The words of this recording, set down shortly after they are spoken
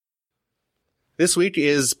This week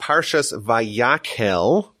is Parshas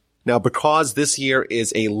Vayakhel. Now, because this year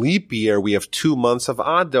is a leap year, we have 2 months of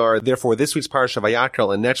Adar. Therefore, this week's Parsha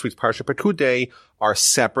Vayakhel and next week's Parsha Pekudei are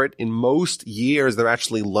separate. In most years, they're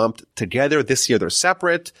actually lumped together. This year, they're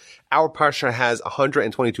separate. Our Parsha has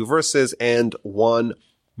 122 verses and 1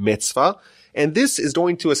 mitzvah. And this is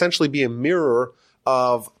going to essentially be a mirror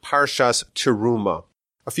of Parshas Teruma.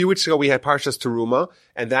 A few weeks ago, we had Parshas Teruma,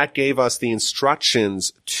 and that gave us the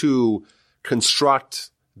instructions to construct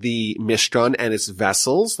the Mishkan and its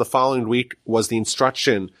vessels. The following week was the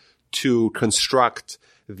instruction to construct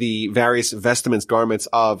the various vestments, garments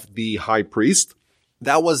of the high priest.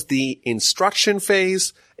 That was the instruction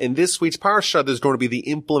phase. In this week's Parsha, there's going to be the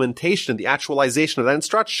implementation, the actualization of that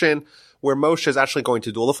instruction, where Moshe is actually going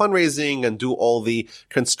to do all the fundraising and do all the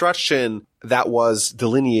construction that was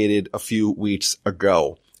delineated a few weeks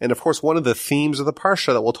ago. And of course, one of the themes of the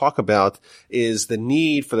Parsha that we'll talk about is the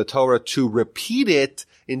need for the Torah to repeat it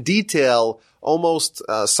in detail, almost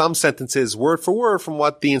some sentences word for word from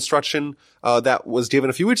what the instruction that was given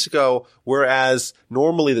a few weeks ago, whereas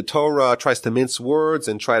normally the Torah tries to mince words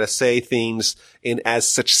and try to say things in as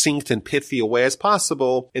succinct and pithy a way as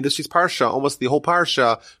possible. In this week's Parsha, almost the whole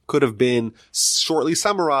Parsha could have been shortly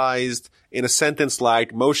summarized in a sentence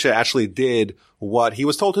like Moshe actually did what he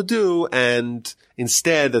was told to do, and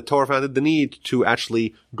instead the Torah found the need to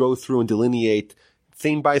actually go through and delineate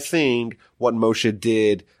thing by thing what Moshe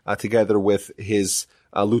did together with his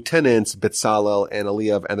lieutenants Betzalel and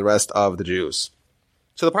Eliav and the rest of the Jews.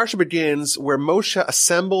 So the Parsha begins where Moshe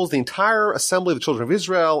assembles the entire assembly of the children of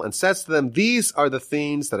Israel and says to them, these are the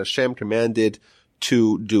things that Hashem commanded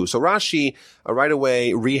to do. So Rashi right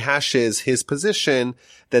away rehashes his position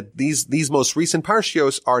that these most recent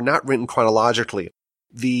parshios are not written chronologically.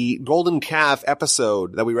 The golden calf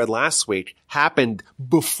episode that we read last week happened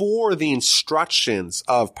before the instructions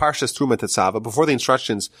of Parshas Teruma Tetzava, before the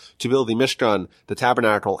instructions to build the Mishkan, the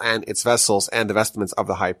tabernacle, and its vessels, and the vestments of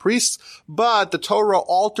the high priests. But the Torah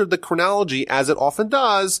altered the chronology, as it often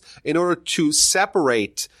does, in order to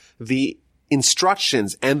separate the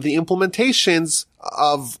instructions and the implementations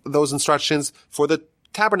of those instructions for the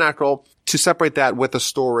tabernacle, to separate that with the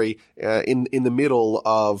story in the middle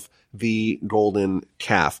of the golden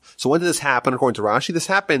calf. So when did this happen? According to Rashi, this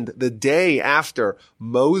happened the day after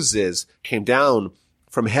Moses came down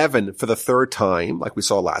from heaven for the third time, like we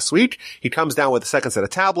saw last week. He comes down with the second set of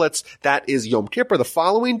tablets. That is Yom Kippur. The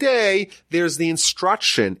following day, there's the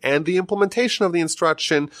instruction and the implementation of the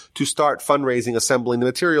instruction to start fundraising, assembling the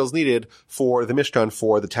materials needed for the Mishkan,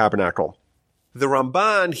 for the tabernacle. The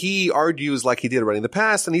Ramban, he argues like he did already in the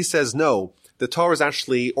past, and he says, no, the Torah is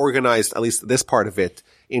actually organized, at least this part of it,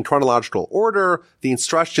 in chronological order. The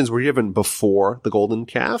instructions were given before the golden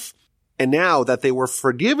calf. And now that they were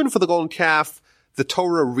forgiven for the golden calf, the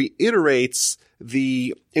Torah reiterates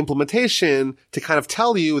the implementation to kind of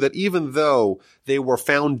tell you that even though they were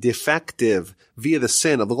found defective via the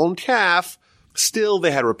sin of the golden calf, still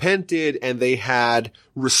they had repented and they had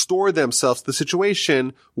restored themselves to the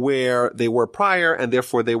situation where they were prior, and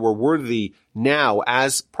therefore they were worthy now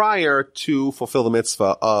as prior to fulfill the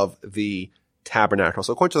mitzvah of the tabernacle.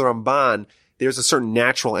 So according to the Ramban, there's a certain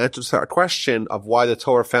natural answer to our question of why the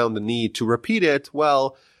Torah found the need to repeat it.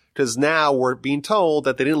 Well, because now we're being told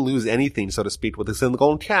that they didn't lose anything, so to speak, with the sin of the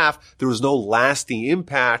golden calf. There was no lasting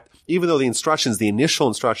impact, even though the instructions, the initial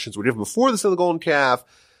instructions were given before the sin of the golden calf,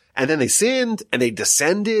 and then they sinned, and they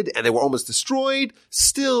descended, and they were almost destroyed.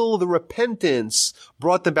 Still, the repentance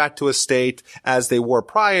brought them back to a state as they were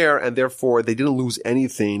prior, and therefore they didn't lose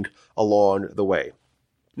anything along the way.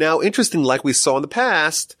 Now, interesting, like we saw in the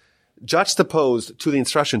past, juxtaposed to the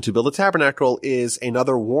instruction to build a tabernacle is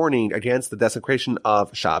another warning against the desecration of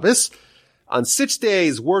Shabbos. On 6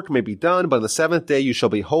 days, work may be done, but on the seventh day you shall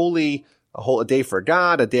be holy, a day for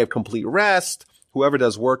God, a day of complete rest. Whoever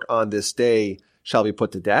does work on this day shall be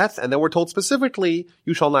put to death. And then we're told specifically,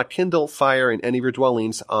 you shall not kindle fire in any of your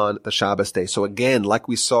dwellings on the Shabbos day. So again, like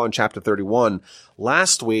we saw in chapter 31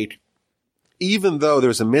 last week, even though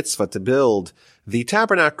there's a mitzvah to build the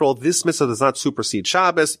tabernacle, this mitzvah does not supersede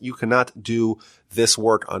Shabbos. You cannot do this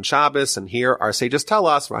work on Shabbos. And here our sages tell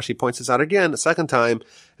us, Rashi points this out again a second time,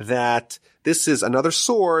 that this is another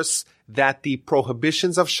source that the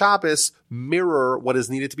prohibitions of Shabbos mirror what is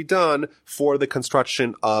needed to be done for the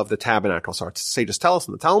construction of the tabernacle. So our sages tell us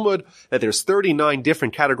in the Talmud that there's 39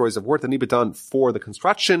 different categories of work that need to be done for the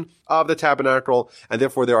construction of the tabernacle, and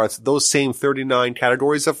therefore there are those same 39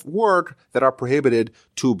 categories of work that are prohibited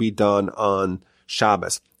to be done on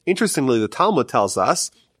Shabbos. Interestingly, the Talmud tells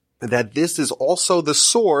us that this is also the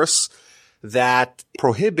source that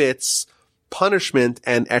prohibits punishment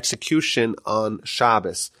and execution on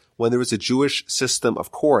Shabbos. When there is a Jewish system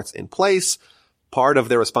of courts in place, part of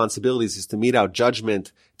their responsibilities is to mete out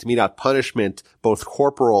judgment, to mete out punishment, both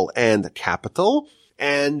corporal and capital.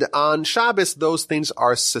 And on Shabbos, those things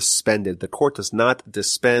are suspended. The court does not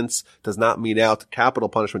dispense, does not mete out capital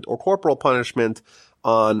punishment or corporal punishment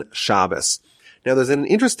on Shabbos. Now, there's an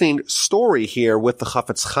interesting story here with the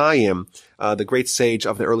Chafetz Chaim, the great sage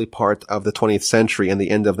of the early part of the 20th century and the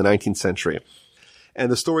end of the 19th century.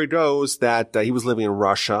 And the story goes that he was living in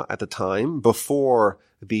Russia at the time, before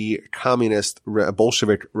the communist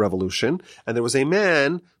Bolshevik revolution. And there was a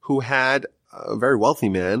man who had, a very wealthy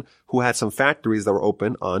man, who had some factories that were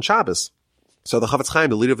open on Shabbos. So the Chafetz Chaim,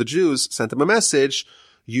 the leader of the Jews, sent him a message: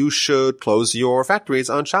 you should close your factories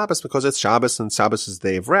on Shabbos because it's Shabbos and Shabbos is the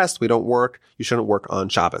day of rest. We don't work. You shouldn't work on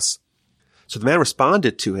Shabbos. So the man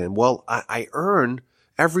responded to him, well, I earn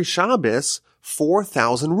every Shabbos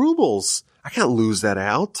 4,000 rubles. I can't lose that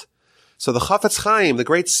out. So the Chafetz Chaim, the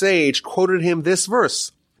great sage, quoted him this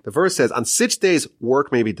verse. The verse says, on 6 days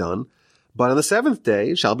work may be done, but on the seventh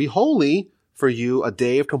day shall be holy for you, a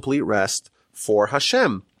day of complete rest for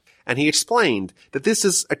Hashem. And he explained that this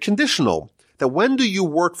is a conditional, that when do you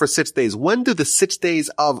work for 6 days? When do the 6 days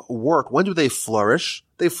of work, when do they flourish?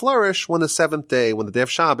 They flourish when the seventh day, when the day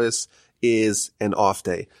of Shabbos is an off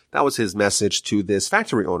day. That was his message to this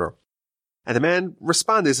factory owner. And the man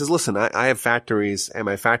responded, he says, listen, I have factories and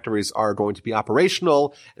my factories are going to be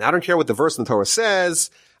operational and I don't care what the verse in the Torah says.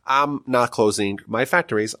 I'm not closing my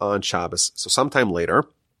factories on Shabbos. So sometime later,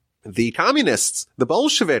 the communists, the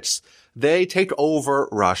Bolsheviks, they take over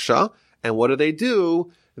Russia. And what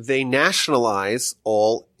do? They nationalize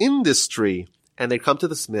all industry. And they come to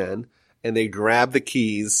this man and they grab the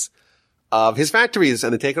keys of his factories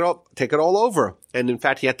and they take it all over. And in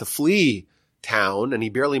fact, he had to flee town and he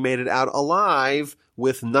barely made it out alive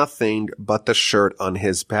with nothing but the shirt on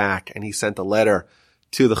his back. And he sent a letter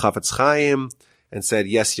to the Chafetz Chaim and said,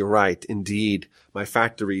 yes, you're right. Indeed, my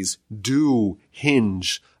factories do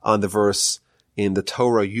hinge on the verse in the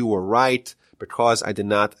Torah. You were right. Because I did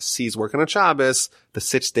not cease working on Shabbos, the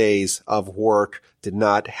 6 days of work did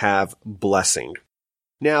not have blessing.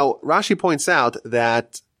 Now, Rashi points out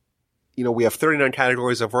that, we have 39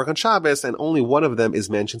 categories of work on Shabbos, and only one of them is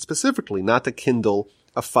mentioned specifically, not to kindle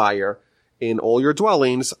a fire in all your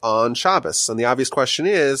dwellings on Shabbos. And the obvious question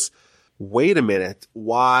is, wait a minute,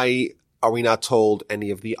 why are we not told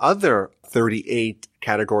any of the other 38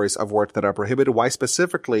 categories of work that are prohibited? Why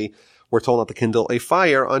specifically we're told not to kindle a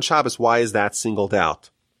fire on Shabbos? Why is that singled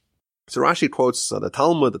out? So Rashi quotes the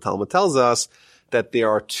Talmud. The Talmud tells us that there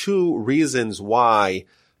are two reasons why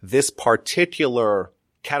this particular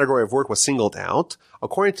category of work was singled out.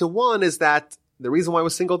 According to one is that the reason why it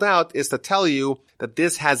was singled out is to tell you that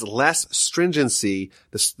this has less stringency.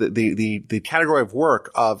 The category of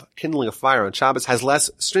work of kindling a fire on Shabbos has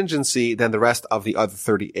less stringency than the rest of the other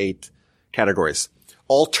 38 categories.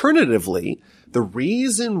 Alternatively, the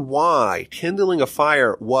reason why kindling a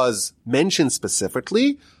fire was mentioned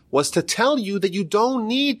specifically was to tell you that you don't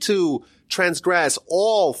need to transgress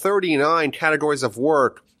all 39 categories of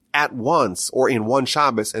work at once or in one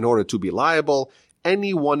Shabbos in order to be liable.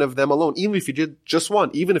 Any one of them alone, even if you did just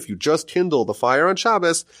one, even if you just kindled the fire on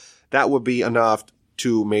Shabbos, that would be enough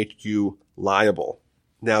to make you liable.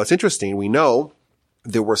 Now, it's interesting. We know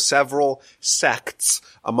there were several sects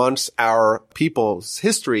amongst our people's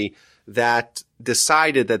history that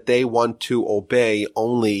decided that they want to obey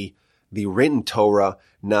only the written Torah,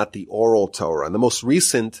 not the oral Torah. And the most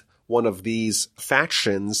recent one of these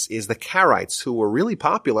factions is the Karaites, who were really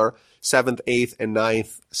popular 7th, 8th, and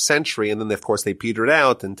 9th century. And then, of course, they petered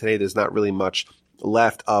out, and today there's not really much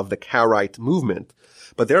left of the Karaite movement.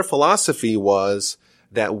 But their philosophy was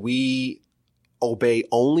that we obey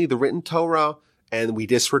only the written Torah, and we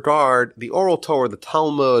disregard the oral Torah, the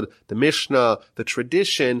Talmud, the Mishnah, the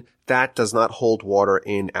tradition. That does not hold water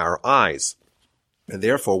in our eyes. And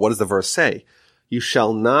therefore, what does the verse say? You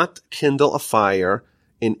shall not kindle a fire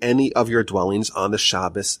in any of your dwellings on the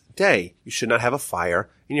Shabbos day. You should not have a fire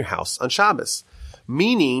in your house on Shabbos.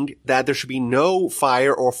 Meaning that there should be no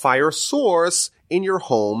fire or fire source in your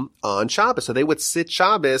home on Shabbos. So they would sit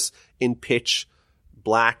Shabbos in pitch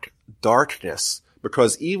black darkness.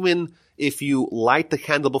 Because even if you light the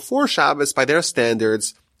candle before Shabbos, by their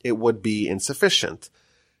standards, it would be insufficient.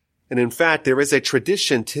 And in fact, there is a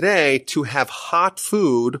tradition today to have hot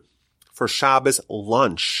food for Shabbos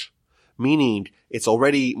lunch. Meaning it's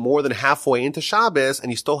already more than halfway into Shabbos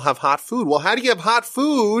and you still have hot food. Well, how do you have hot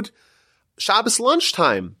food Shabbos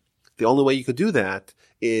lunchtime? The only way you could do that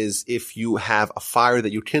is if you have a fire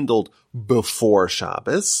that you kindled before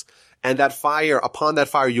Shabbos, and that fire, upon that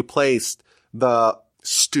fire you placed the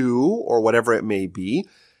stew or whatever it may be.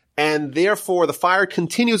 And therefore, the fire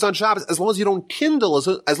continues on Shabbos. As long as you don't kindle,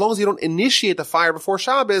 as long as you don't initiate the fire before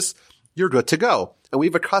Shabbos, you're good to go. And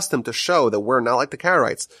we've accustomed to show that we're not like the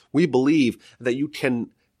Karaites. We believe that you can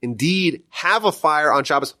indeed have a fire on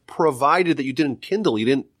Shabbos, provided that you didn't kindle, you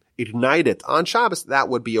didn't ignite it on Shabbos. That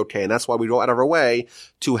would be okay. And that's why we go out of our way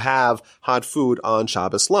to have hot food on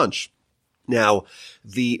Shabbos lunch. Now,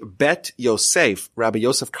 the Bet Yosef, Rabbi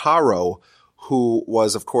Yosef Karo, who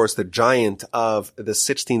was, of course, the giant of the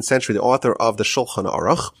 16th century, the author of the Shulchan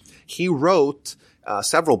Aruch, he wrote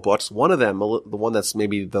several books. One of them, the one that's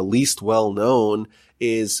maybe the least well known,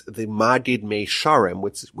 is the Magid Meisharim,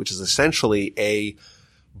 which is essentially a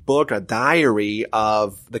book, a diary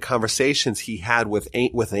of the conversations he had with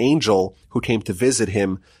an angel who came to visit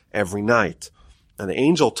him every night. And the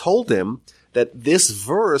angel told him that this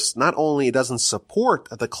verse not only doesn't support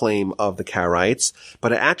the claim of the Karaites,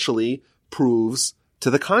 but it actually proves to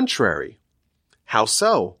the contrary. How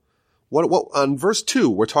so? What on verse 2,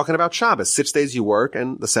 we're talking about Shabbos. 6 days you work,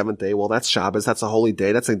 and the seventh day, well, that's Shabbos. That's a holy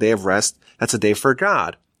day. That's a day of rest. That's a day for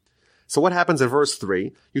God. So what happens in verse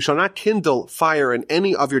 3? You shall not kindle fire in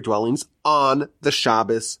any of your dwellings on the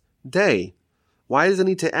Shabbos day. Why does it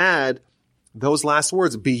need to add those last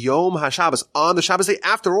words? Biyom HaShabbos, on the Shabbos day.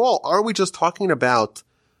 After all, aren't we just talking about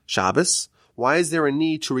Shabbos? Why is there a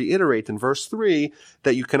need to reiterate in verse 3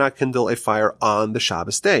 that you cannot kindle a fire on the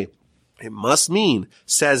Shabbos day? It must mean,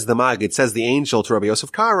 says the Magid, says the angel to Rabbi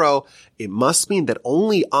Yosef Karo, it must mean that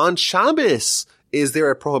only on Shabbos is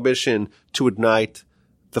there a prohibition to ignite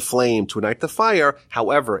the flame, to ignite the fire.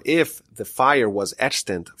 However, if the fire was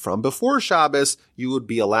extant from before Shabbos, you would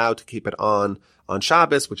be allowed to keep it on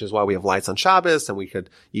Shabbos, which is why we have lights on Shabbos, and you could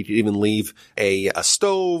even leave a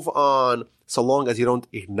stove on. So long as you don't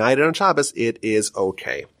ignite it on Shabbos, it is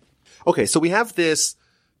okay. Okay, so we have this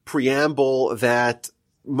preamble that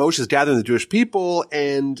Moshe is gathering the Jewish people,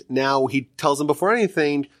 and now he tells them before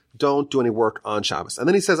anything, don't do any work on Shabbos. And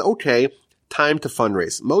then he says, okay, time to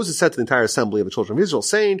fundraise. Moses said to the entire assembly of the children of Israel,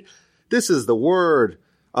 saying, this is the word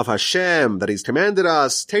of Hashem that he's commanded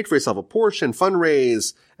us. Take for yourself a portion,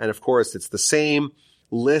 fundraise. And of course, it's the same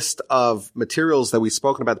list of materials that we've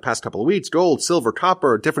spoken about the past couple of weeks: gold, silver,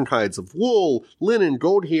 copper, different kinds of wool, linen,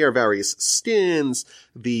 goat hair, various skins,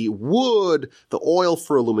 the wood, the oil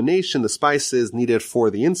for illumination, the spices needed for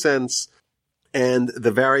the incense, and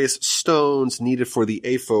the various stones needed for the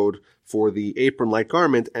ephod, for the apron-like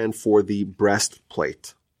garment, and for the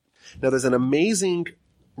breastplate. Now there's an amazing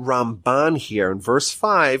Ramban here in verse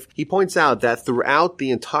 5. He points out that throughout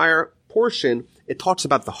the entire portion, it talks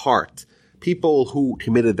about the heart. People who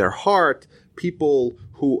committed their heart, people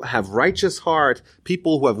who have righteous heart,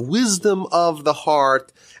 people who have wisdom of the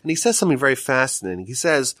heart. And he says something very fascinating. He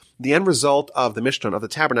says the end result of the Mishkan, of the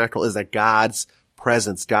tabernacle, is that God's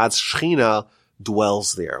presence, God's Shekhinah,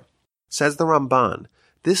 dwells there. Says the Ramban,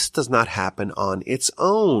 this does not happen on its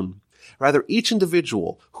own. Rather, each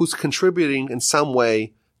individual who's contributing in some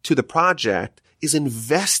way to the project is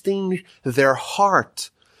investing their heart,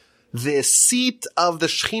 the seat of the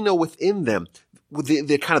Shekhinah within them,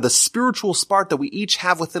 the kind of the spiritual spark that we each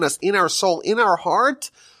have within us, in our soul, in our heart.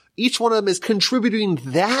 Each one of them is contributing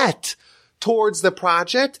that towards the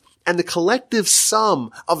project, and the collective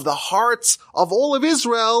sum of the hearts of all of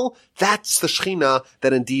Israel, that's the Shekhinah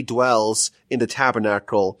that indeed dwells in the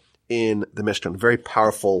tabernacle in the Mishkan. Very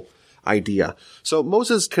powerful idea. So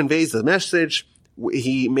Moses conveys the message.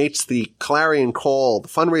 He makes the clarion call, the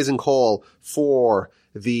fundraising call for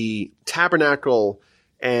the tabernacle,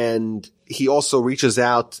 and he also reaches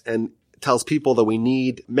out and tells people that we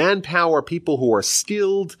need manpower, people who are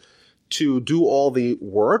skilled to do all the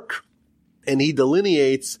work, and he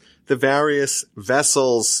delineates the various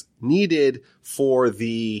vessels needed for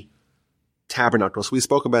the tabernacle. So we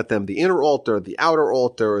spoke about them: the inner altar, the outer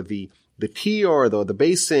altar, the kior, the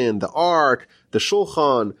basin, the ark, the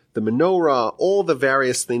shulchan, the menorah, all the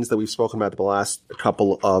various things that we've spoken about the last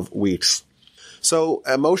couple of weeks. So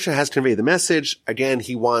Moshe has conveyed the message. Again,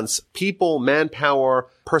 he wants people, manpower,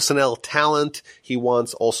 personnel, talent. He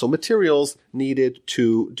wants also materials needed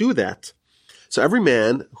to do that. So every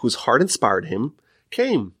man whose heart inspired him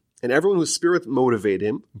came, and everyone whose spirit motivated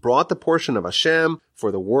him brought the portion of Hashem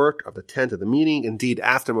for the work of the tent of the meeting. Indeed,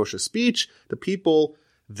 after Moshe's speech, the people,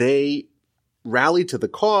 they rallied to the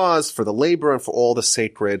cause for the labor and for all the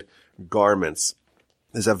sacred garments.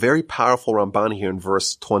 There's a very powerful Ramban here in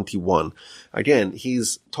verse 21. Again,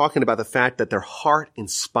 he's talking about the fact that their heart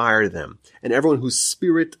inspired them, and everyone whose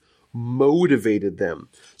spirit motivated them.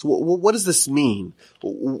 So what does this mean?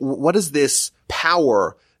 What is this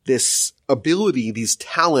power, this ability, these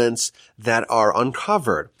talents that are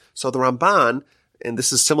uncovered? So the Ramban, and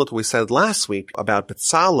this is similar to what we said last week about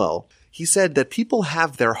Bezalel, he said that people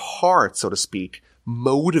have their heart, so to speak,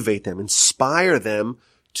 motivate them, inspire them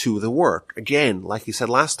to the work. Again, like he said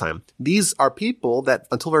last time, these are people that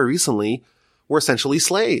until very recently were essentially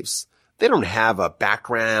slaves. They don't have a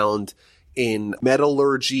background in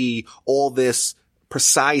metallurgy, all this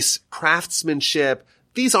precise craftsmanship.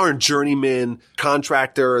 These aren't journeymen,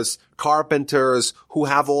 contractors, carpenters who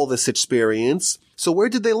have all this experience. So where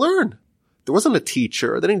did they learn? There wasn't a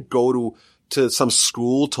teacher. They didn't go to some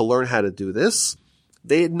school to learn how to do this.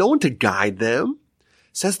 They had no one to guide them.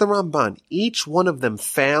 Says the Ramban, each one of them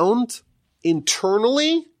found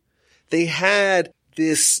internally, they had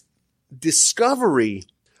this discovery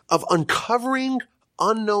of uncovering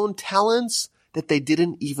unknown talents that they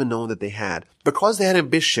didn't even know that they had. Because they had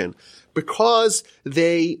ambition, because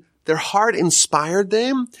their heart inspired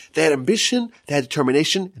them, they had ambition, they had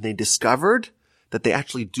determination, and they discovered that they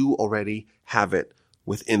actually do already have it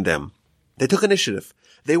within them. They took initiative.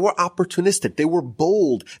 They were opportunistic. They were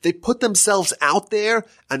bold. They put themselves out there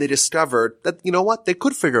and they discovered that, you know what? They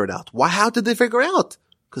could figure it out. Why? How did they figure it out?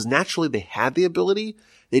 Because naturally they had the ability.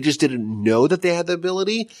 They just didn't know that they had the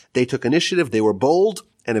ability. They took initiative. They were bold,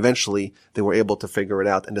 and eventually they were able to figure it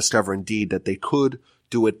out and discover indeed that they could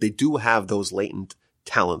do it. They do have those latent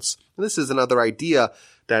talents. And this is another idea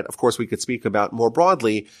that, of course, we could speak about more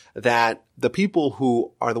broadly, that the people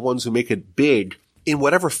who are the ones who make it big in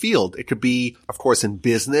whatever field, it could be, of course, in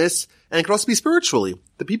business, and it could also be spiritually.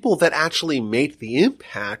 The people that actually make the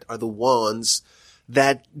impact are the ones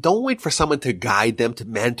that don't wait for someone to guide them, to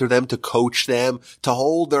mentor them, to coach them, to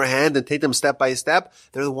hold their hand and take them step by step.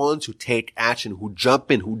 They're the ones who take action, who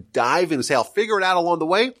jump in, who dive in, who say, I'll figure it out along the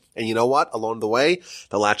way. And you know what? Along the way,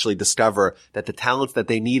 they'll actually discover that the talents that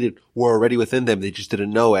they needed were already within them. They just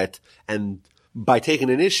didn't know it. And by taking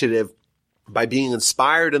initiative, by being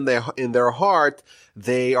inspired in their heart,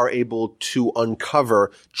 they are able to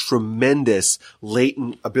uncover tremendous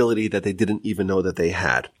latent ability that they didn't even know that they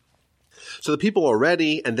had. So the people are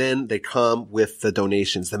ready, and then they come with the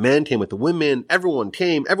donations. The men came with the women. Everyone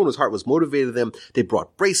came. Everyone's heart was motivated them. They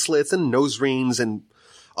brought bracelets and nose rings and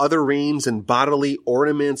other rings and bodily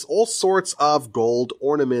ornaments, all sorts of gold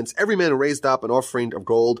ornaments. Every man raised up an offering of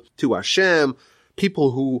gold to Hashem.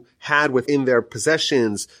 People who had within their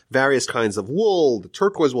possessions various kinds of wool, the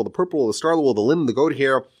turquoise wool, the purple wool, the scarlet wool, the linen, the goat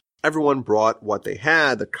hair. Everyone brought what they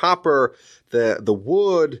had, the copper, the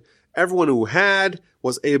wood. Everyone who had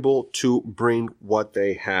was able to bring what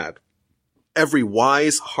they had. Every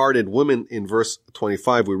wise-hearted woman, in verse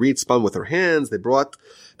 25, we read, spun with her hands. They brought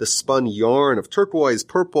the spun yarn of turquoise,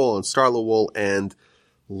 purple, and scarlet wool, and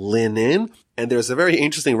linen. And there's a very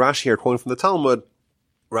interesting Rashi here quoting from the Talmud.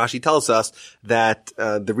 Rashi tells us that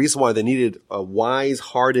the reason why they needed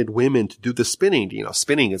wise-hearted women to do the spinning,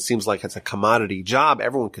 spinning, it seems like it's a commodity job.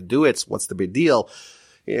 Everyone could do it. What's the big deal?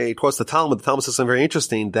 He quotes the Talmud. The Talmud says something very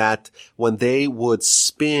interesting, that when they would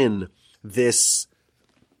spin this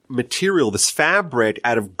material, this fabric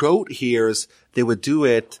out of goat hairs, they would do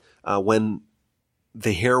it when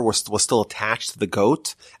the hair was still attached to the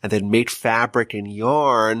goat, and they'd make fabric and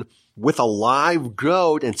yarn with a live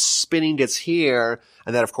goat and spinning its hair.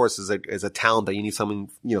 And that, of course, is a talent that you need some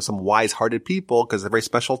wise-hearted people, because it's a very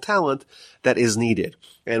special talent that is needed.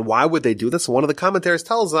 And why would they do this? One of the commentaries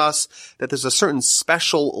tells us that there's a certain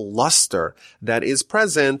special luster that is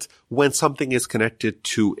present when something is connected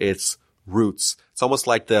to its roots. It's almost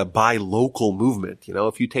like the buy local movement.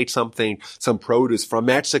 If you take some produce from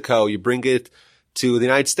Mexico, you bring it to the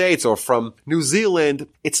United States or from New Zealand,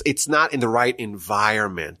 it's not in the right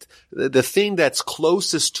environment. The thing that's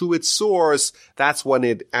closest to its source, that's when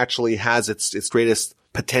it actually has its greatest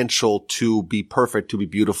potential to be perfect, to be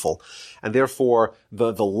beautiful. And therefore,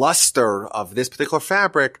 the luster of this particular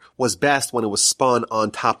fabric was best when it was spun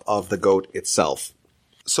on top of the goat itself.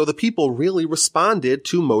 So the people really responded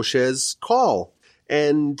to Moshe's call,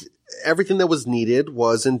 and everything that was needed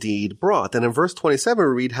was indeed brought. And in verse 27,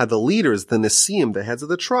 we read how the leaders, the Nesim, the heads of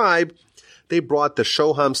the tribe, they brought the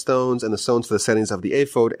shoham stones and the stones for the settings of the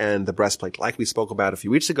ephod and the breastplate. Like we spoke about a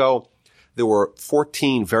few weeks ago, there were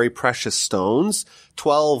 14 very precious stones,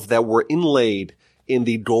 12 that were inlaid in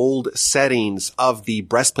the gold settings of the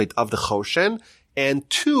breastplate of the Choshen, and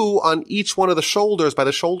 2 on each one of the shoulders by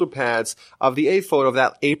the shoulder pads of the ephod, of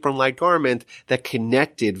that apron-like garment that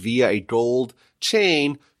connected via a gold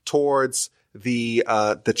chain towards the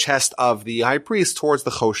chest of the high priest, towards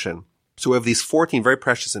the Choshen. So we have these 14 very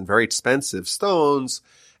precious and very expensive stones,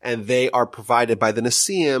 and they are provided by the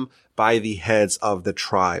Nesim, by the heads of the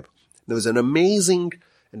tribe. There was an amazing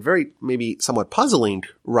and very maybe somewhat puzzling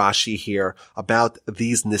Rashi here about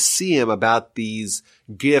these Nisim, about these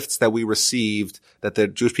gifts that we received, that the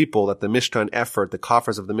Jewish people, that the Mishkan effort, the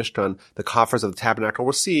coffers of the Mishkan, the coffers of the tabernacle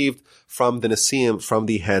received from the Nisim, from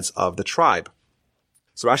the heads of the tribe.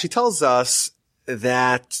 So Rashi tells us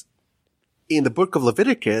that in the book of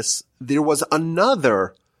Leviticus, there was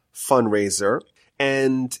another fundraiser,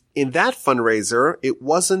 and in that fundraiser, it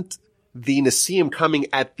wasn't the Nisim coming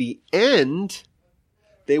at the end.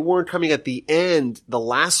 They weren't coming at the end, the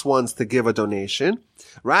last ones to give a donation.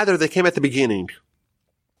 Rather, they came at the beginning.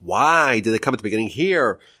 Why did they come at the beginning?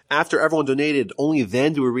 Here, after everyone donated, only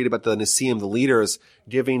then do we read about the Nisim, the leaders,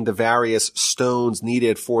 giving the various stones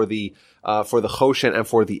needed for the Choshen and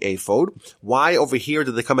for the ephod. Why over here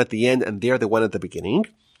did they come at the end and there they went at the beginning?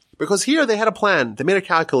 Because here they had a plan. They made a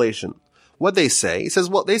calculation. What they say? It says,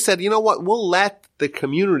 well, they said, you know what? We'll let the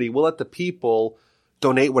community, we'll let the people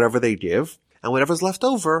donate whatever they give, and whatever's left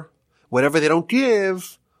over, whatever they don't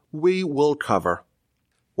give, we will cover.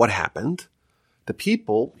 What happened? The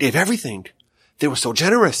people gave everything. They were so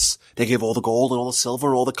generous. They gave all the gold and all the silver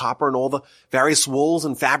and all the copper and all the various wools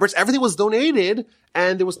and fabrics. Everything was donated,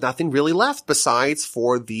 and there was nothing really left besides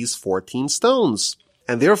for these 14 stones.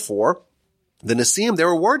 And therefore, the Nisim, they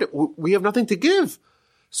were worried, we have nothing to give.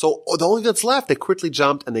 So the only thing that's left, they quickly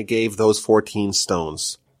jumped and they gave those 14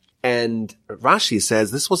 stones. And Rashi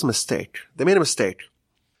says this was a mistake. They made a mistake.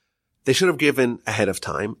 They should have given ahead of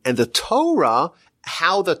time. And the Torah,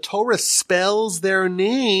 how the Torah spells their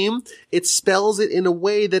name, it spells it in a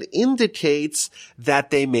way that indicates that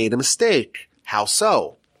they made a mistake. How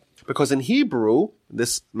so? Because in Hebrew,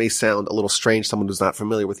 this may sound a little strange, someone who's not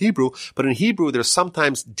familiar with Hebrew, but in Hebrew, there's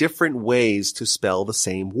sometimes different ways to spell the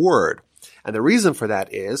same word. And the reason for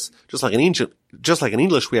that is, just like in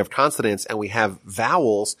English, we have consonants and we have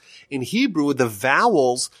vowels. In Hebrew, the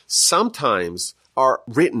vowels sometimes are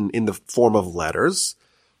written in the form of letters,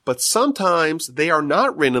 but sometimes they are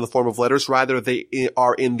not written in the form of letters. Rather, they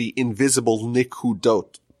are in the invisible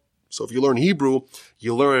nikudot. So if you learn Hebrew,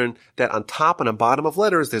 you learn that on top and on bottom of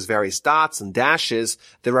letters, there's various dots and dashes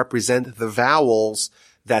that represent the vowels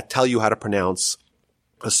that tell you how to pronounce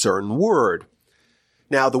a certain word.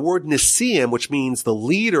 Now, the word Nisim, which means the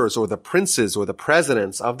leaders or the princes or the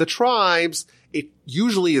presidents of the tribes, it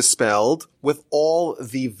usually is spelled with all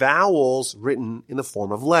the vowels written in the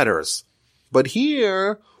form of letters. But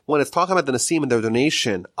here, when it's talking about the Nisim and their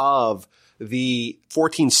donation of the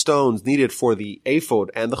 14 stones needed for the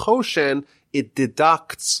ephod and the Choshen, it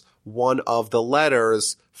deducts one of the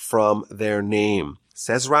letters from their name.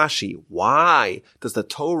 Says Rashi, why does the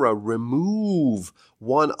Torah remove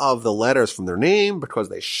one of the letters from their name? Because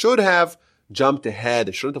they should have jumped ahead.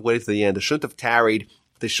 They shouldn't have waited to the end. They shouldn't have tarried.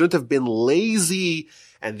 They shouldn't have been lazy.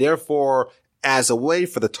 And therefore, as a way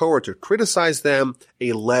for the Torah to criticize them,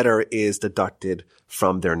 a letter is deducted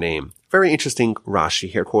from their name. Very interesting Rashi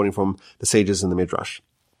here, quoting from the sages in the Midrash.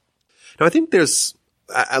 Now, I think there's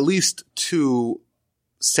at least two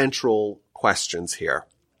central questions here.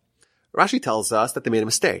 Rashi tells us that they made a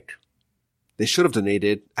mistake. They should have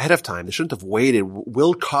donated ahead of time. They shouldn't have waited.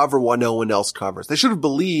 We'll cover what no one else covers. They should have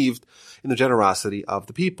believed in the generosity of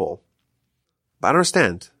the people. But I don't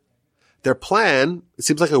understand. Their plan, it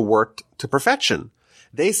seems like it worked to perfection.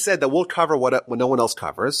 They said that we'll cover what no one else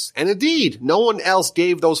covers. And indeed, no one else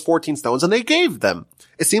gave those 14 stones and they gave them.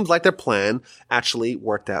 It seems like their plan actually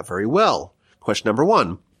worked out very well. Question number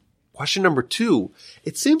one. Question number two,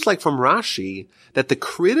 it seems like from Rashi that the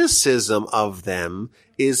criticism of them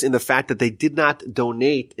is in the fact that they did not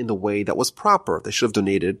donate in the way that was proper. They should have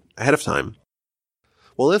donated ahead of time.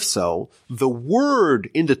 Well, if so, the word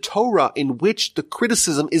in the Torah in which the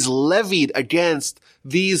criticism is levied against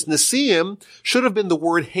these Nisim should have been the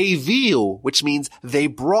word heviu, which means they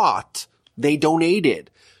brought, they donated.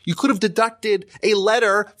 You could have deducted a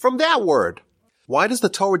letter from that word. Why does the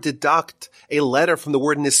Torah deduct a letter from the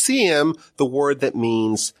word Nisim, the word that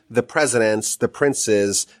means the presidents, the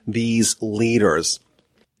princes, these leaders?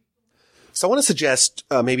 So I want to suggest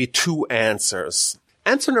maybe two answers.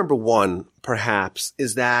 Answer number one, perhaps,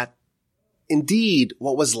 is that indeed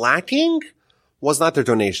what was lacking was not their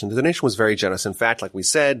donation. The donation was very generous. In fact, like we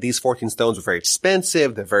said, these 14 stones were very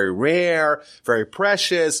expensive. They're very rare, very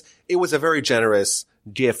precious. It was a very generous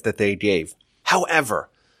gift that they gave. However,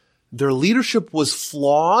 their leadership was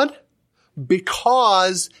flawed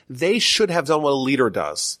because they should have done what a leader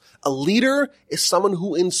does. A leader is someone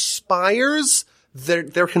who inspires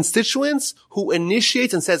their constituents, who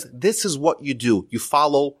initiates and says, this is what you do. You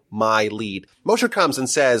follow my lead. Moshe comes and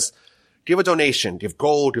says, give a donation, give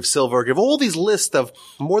gold, give silver, give all these lists of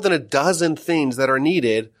more than a dozen things that are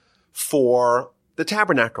needed for the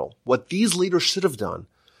tabernacle. What these leaders should have done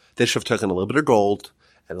They should have taken a little bit of gold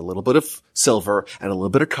and a little bit of silver and a little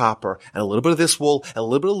bit of copper and a little bit of this wool and a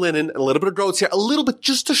little bit of linen and a little bit of goat's hair, a little bit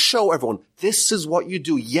just to show everyone, this is what you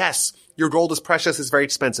do. Yes, your gold is precious, it's very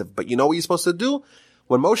expensive, but you know what you're supposed to do?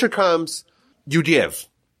 When Moshe comes, you give.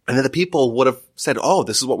 And then the people would have said, oh,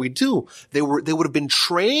 this is what we do. They would have been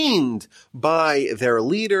trained by their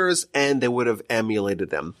leaders and they would have emulated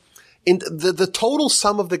them. In the total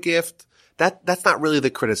sum of the gift, that's not really the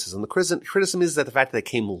criticism. The criticism is that the fact that they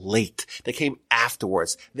came late. They came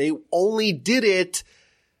afterwards. They only did it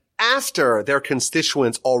after their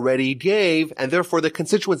constituents already gave, and therefore the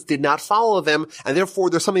constituents did not follow them, and therefore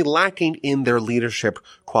there's something lacking in their leadership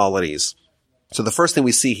qualities. So the first thing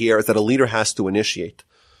we see here is that a leader has to initiate.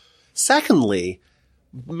 Secondly,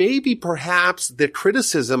 maybe perhaps the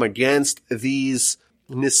criticism against these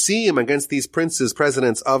Nisim, against these princes,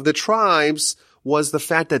 presidents of the tribes, was the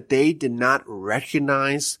fact that they did not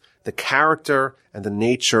recognize the character and the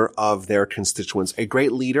nature of their constituents. A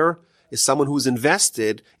great leader is someone who's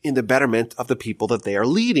invested in the betterment of the people that they are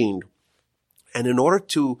leading. And in order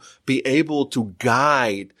to be able to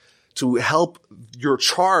guide, to help your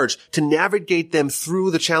charge, to navigate them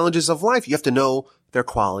through the challenges of life, you have to know their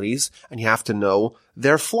qualities and you have to know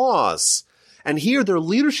their flaws. And here their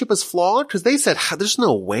leadership is flawed because they said, there's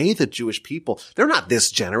no way the Jewish people, they're not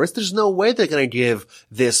this generous. There's no way they're going to give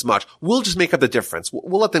this much. We'll just make up the difference.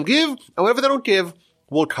 We'll let them give, and whatever they don't give,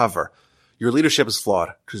 we'll cover. Your leadership is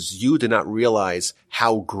flawed because you did not realize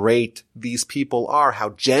how great these people are,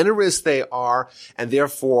 how generous they are, and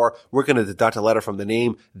therefore we're going to deduct a letter from the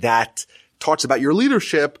name that talks about your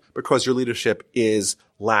leadership because your leadership is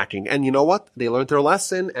lacking. And you know what? They learned their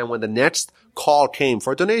lesson, and when the next call came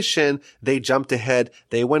for a donation, they jumped ahead,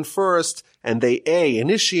 they went first, and they A,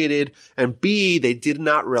 initiated, and B, they did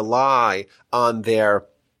not rely on their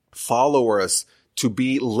followers to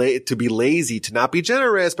be lazy, to not be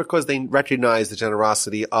generous, because they recognized the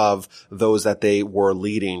generosity of those that they were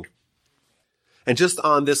leading. And just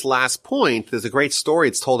on this last point, there's a great story.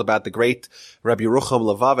 It's told about the great Rabbi Yerucham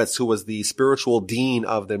Levavitz, who was the spiritual dean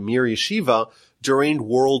of the Mir Yeshiva during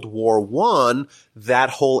World War I. That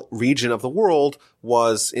whole region of the world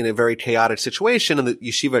was in a very chaotic situation, and the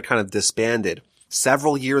yeshiva kind of disbanded.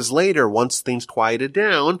 Several years later, once things quieted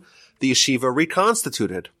down, the yeshiva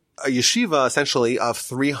reconstituted. A yeshiva, essentially, of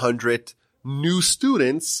 300 new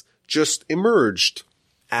students just emerged.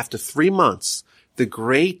 After 3 months, the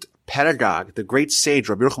great pedagogue, the great sage,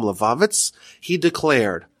 Rabbi Yerucham Levavitz, he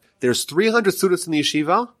declared, there's 300 students in the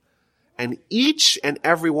yeshiva, and each and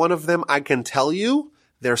every one of them, I can tell you,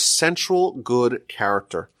 their central good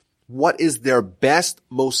character. What is their best,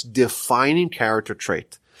 most defining character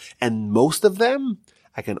trait? And most of them,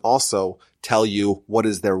 I can also tell you what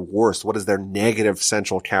is their worst, what is their negative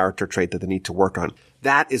central character trait that they need to work on.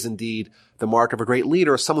 That is indeed the mark of a great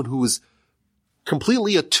leader, someone who is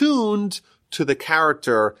completely attuned to the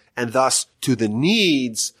character and thus to the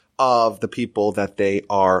needs of the people that they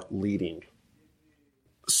are leading.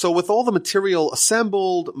 So with all the material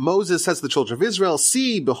assembled, Moses says to the children of Israel,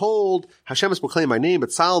 see, behold, Hashem has proclaimed my name,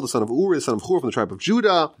 Betzalel, the son of Uri, the son of Hur, from the tribe of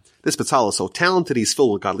Judah. This Betzalel is so talented, he's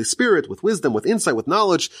filled with godly spirit, with wisdom, with insight, with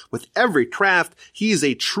knowledge, with every craft. He is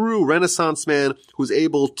a true Renaissance man who's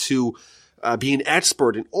able to be an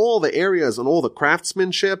expert in all the areas and all the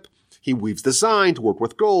craftsmanship. He weaves design to work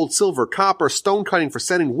with gold, silver, copper, stone cutting for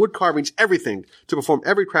setting, wood carvings, everything to perform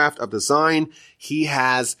every craft of design. He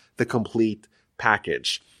has the complete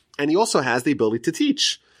package. And he also has the ability to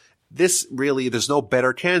teach. This really, there's no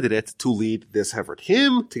better candidate to lead this effort.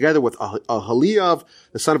 Him, together with Ahaliav,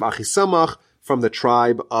 the son of Achisamach, from the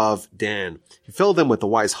tribe of Dan. He filled them with a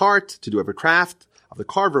wise heart to do every craft of the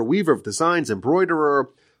carver, weaver of designs, embroiderer,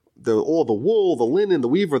 all the wool, the linen, the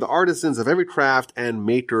weaver, the artisans of every craft, and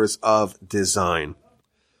makers of design.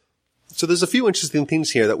 So there's a few interesting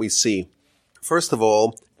things here that we see. First of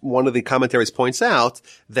all, one of the commentaries points out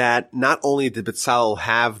that not only did Betzalel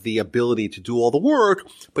have the ability to do all the work,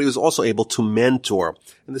 but he was also able to mentor.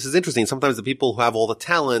 And this is interesting. Sometimes the people who have all the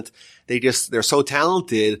talent, they're so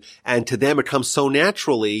talented, and to them it comes so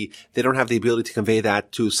naturally, they don't have the ability to convey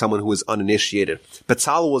that to someone who is uninitiated.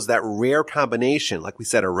 Betzalel was that rare combination, like we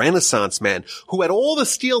said, a Renaissance man, who had all the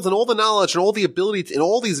skills and all the knowledge and all the ability in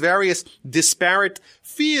all these various disparate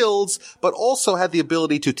fields, but also had the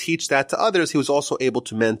ability to teach that to others. He was also able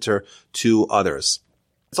to mentor to others.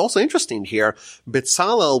 It's also interesting here,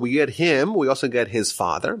 Betzalel, we get him, we also get his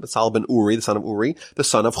father, Betzalel ben Uri, the son of Uri, the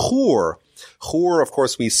son of Hur. Hur, of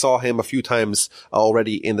course, we saw him a few times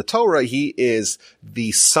already in the Torah. He is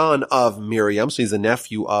the son of Miriam, so he's the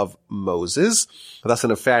nephew of Moses. Thus,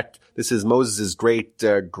 in effect, this is Moses' great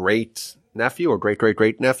nephew or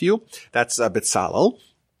great-great-great nephew. That's Betzalel.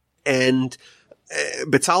 And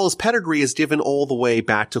Bezalel's pedigree is given all the way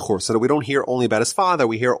back to Hur, so that we don't hear only about his father,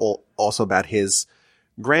 we hear also about his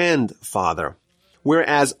grandfather.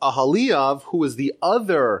 Whereas Ahaliav, who is the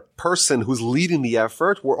other person who's leading the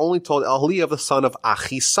effort, we're only told Ahaliav, the son of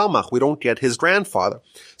Achisamach. We don't get his grandfather.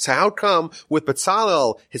 So how come with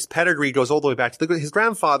Bezalel, his pedigree goes all the way back to his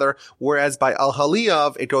grandfather, whereas by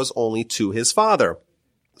Ahaliav, it goes only to his father?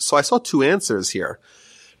 So I saw two answers here.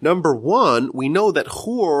 Number one, we know that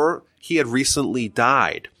Hur, he had recently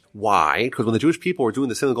died. Why? Because when the Jewish people were doing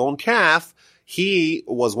the sin of the golden calf, he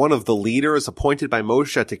was one of the leaders appointed by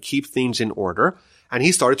Moshe to keep things in order. And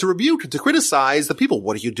he started to rebuke and to criticize the people.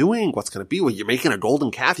 What are you doing? What's going to be? Well, you're making a golden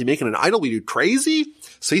calf. You're making an idol. Are you crazy?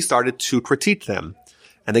 So he started to critique them,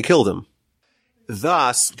 and they killed him.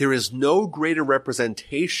 Thus, there is no greater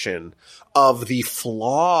representation of the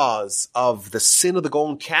flaws of the sin of the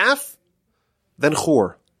golden calf than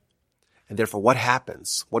Hur. And therefore, what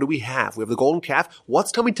happens? What do we have? We have the golden calf.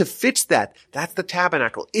 What's coming to fix that? That's the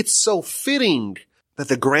tabernacle. It's so fitting that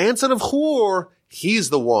the grandson of Hur, he's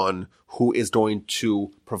the one who is going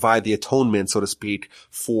to provide the atonement, so to speak,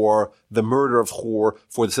 for the murder of Hur,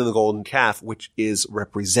 for the sin of the golden calf, which is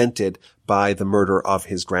represented by the murder of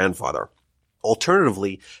his grandfather.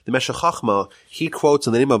 Alternatively, the Meshech Chochmah, he quotes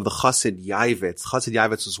in the name of the Chassid Yavitz. Chassid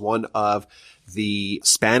Yavitz was one of the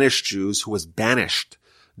Spanish Jews who was banished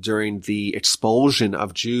during the expulsion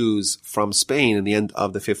of Jews from Spain in the end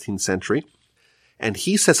of the 15th century. And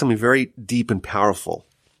he says something very deep and powerful.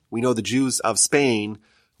 We know the Jews of Spain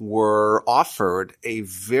were offered a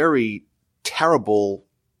very terrible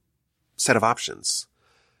set of options.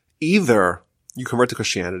 Either you convert to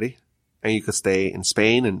Christianity and you could stay in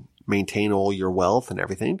Spain and maintain all your wealth and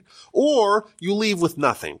everything, or you leave with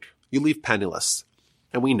nothing. You leave penniless.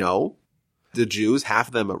 And we know the Jews,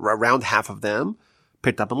 around half of them,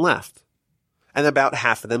 picked up and left. And about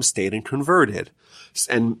half of them stayed and converted.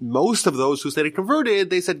 And most of those who stayed and converted,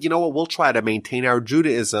 they said, you know what, we'll try to maintain our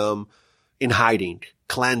Judaism in hiding,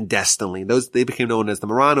 clandestinely. They became known as the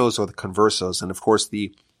Marranos or the Conversos. And of course,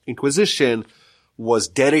 the Inquisition was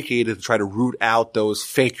dedicated to try to root out those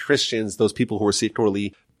fake Christians, those people who were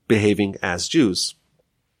secretly behaving as Jews.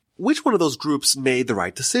 Which one of those groups made the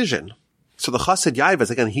right decision? So the Chassid Yavitz,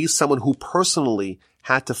 again, he's someone who personally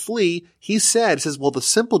had to flee. He says, well, the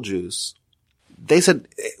simple Jews, they said,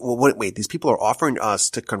 well, wait, these people are offering us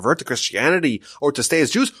to convert to Christianity or to stay as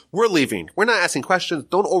Jews. We're leaving. We're not asking questions.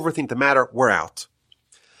 Don't overthink the matter. We're out.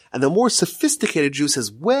 And the more sophisticated Jew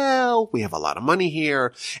says, well, we have a lot of money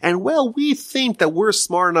here. And well, we think that we're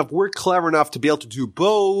smart enough, we're clever enough to be able to do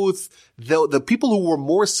both. The people who were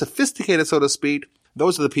more sophisticated, so to speak,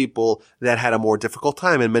 those are the people that had a more difficult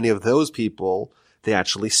time. And many of those people, they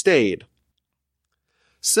actually stayed.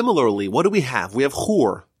 Similarly, what do we have? We have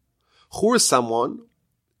Hur. Hur is someone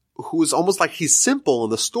who is almost like he's simple in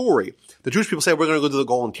the story. The Jewish people say, we're going to go to the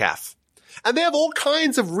golden calf. And they have all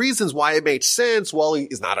kinds of reasons why it makes sense. Well,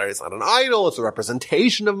 it's not an idol. It's a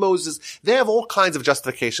representation of Moses. They have all kinds of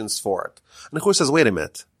justifications for it. And Hur says, wait a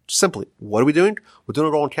minute. Simply, what are we doing? We're doing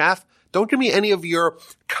a golden calf? Don't give me any of your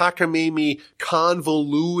cockamamie,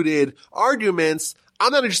 convoluted arguments.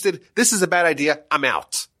 I'm not interested. This is a bad idea. I'm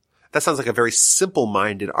out. That sounds like a very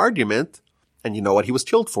simple-minded argument. And you know what? He was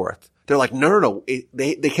killed for it. They're like, no.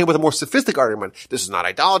 They came with a more sophisticated argument. This is not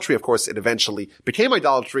idolatry. Of course, it eventually became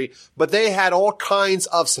idolatry, but they had all kinds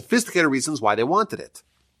of sophisticated reasons why they wanted it.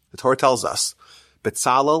 The Torah tells us,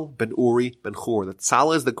 Bezalel ben Uri ben Hur, that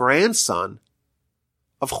Bezalel is the grandson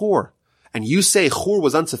of Hur. And you say Hur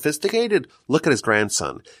was unsophisticated? Look at his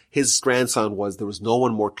grandson. His grandson there was no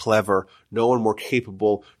one more clever, no one more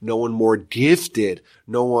capable, no one more gifted,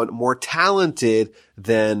 no one more talented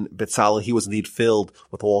than Bezalel. He was indeed filled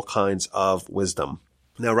with all kinds of wisdom.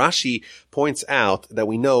 Now Rashi points out that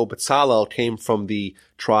we know Bezalel came from the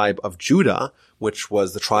tribe of Judah, which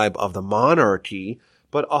was the tribe of the monarchy,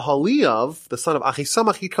 but Ahaliav, the son of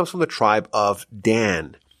Achisamach, he comes from the tribe of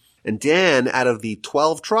Dan. And Dan, out of the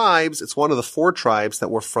 12 tribes, it's one of the 4 tribes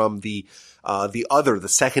that were from the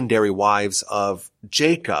secondary wives of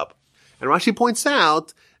Jacob. And Rashi points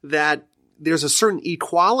out that there's a certain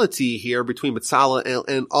equality here between Bezalel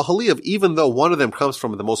and Ahaliav, even though one of them comes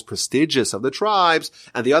from the most prestigious of the tribes,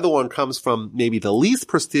 and the other one comes from maybe the least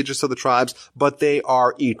prestigious of the tribes, but they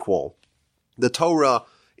are equal. The Torah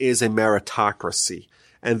is a meritocracy,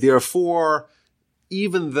 and therefore,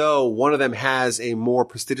 even though one of them has a more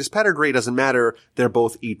prestigious pedigree, it doesn't matter. They're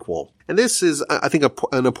both equal. And this is, I think,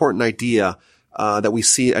 an important idea that we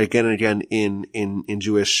see again and again in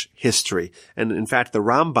Jewish history. And in fact, the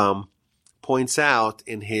Rambam points out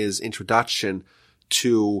in his introduction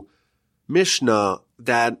to Mishnah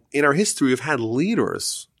that in our history we've had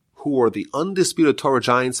leaders who were the undisputed Torah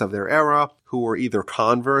giants of their era, who were either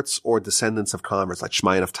converts or descendants of converts, like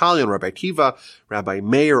Shmai Naftali, Rabbi Akiva, Rabbi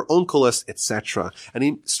Meir, Onkelos, etc. And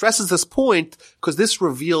he stresses this point because this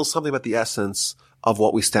reveals something about the essence of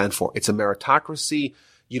what we stand for. It's a meritocracy.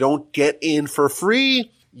 You don't get in for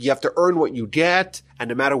free. You have to earn what you get. And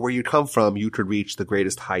no matter where you come from, you could reach the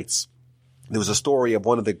greatest heights. There was a story of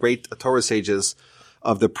one of the great Torah sages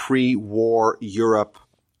of the pre-war Europe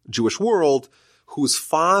Jewish world, whose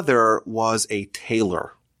father was a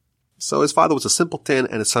tailor. So his father was a simpleton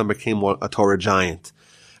and his son became a Torah giant.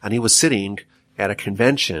 And he was sitting at a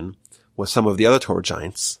convention with some of the other Torah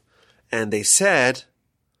giants. And they said,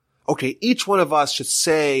 okay, each one of us should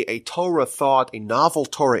say a Torah thought, a novel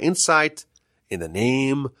Torah insight in the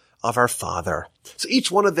name of our father. So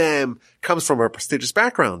each one of them comes from a prestigious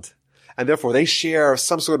background. And therefore they share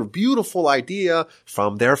some sort of beautiful idea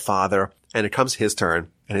from their father. And it comes his turn.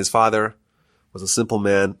 And his father was a simple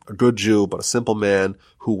man, a good Jew, but a simple man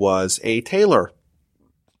who was a tailor.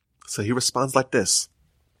 So he responds like this.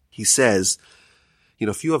 He says,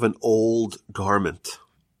 if you have an old garment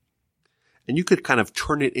and you could kind of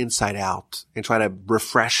turn it inside out and try to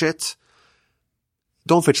refresh it,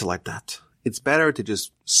 don't fix it like that. It's better to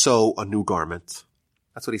just sew a new garment.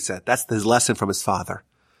 That's what he said. That's his lesson from his father.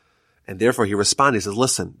 And therefore he responded. He says,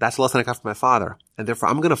 listen, that's the lesson I got from my father. And therefore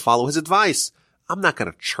I'm going to follow his advice. I'm not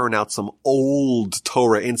going to churn out some old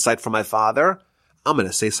Torah insight from my father. I'm going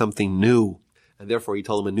to say something new. And therefore he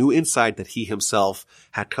told him a new insight that he himself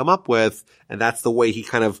had come up with. And that's the way he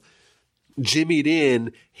kind of jimmied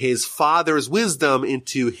in his father's wisdom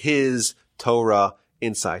into his Torah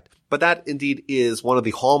insight. But that indeed is one of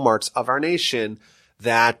the hallmarks of our nation,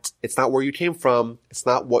 that it's not where you came from. It's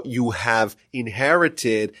not what you have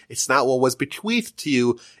inherited. It's not what was bequeathed to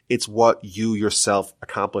you. It's what you yourself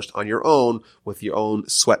accomplished on your own with your own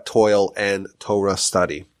sweat, toil, and Torah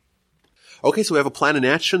study. Okay, so we have a plan in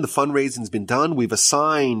action. The fundraising's been done. We've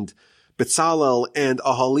assigned Bezalel and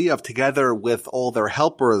Ahaliav together with all their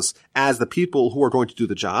helpers as the people who are going to do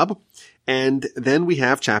the job. And then we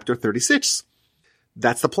have chapter 36.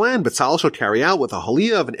 That's the plan. Bezalel shall carry out with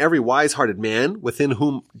Ahaliav and every wise-hearted man within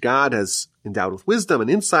whom God has endowed with wisdom and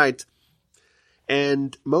insight.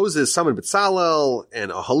 And Moses summoned Bezalel and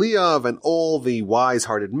Ahaliav and all the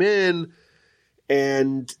wise-hearted men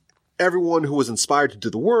and everyone who was inspired to do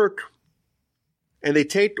the work. And they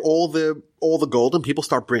take all the gold, and people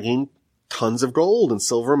start bringing tons of gold and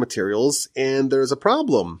silver materials, and there's a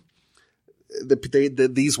problem.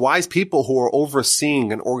 These wise people who are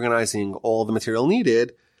overseeing and organizing all the material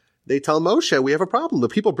needed, they tell Moshe, we have a problem. The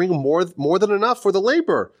people bring more than enough for the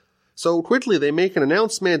labor. So quickly they make an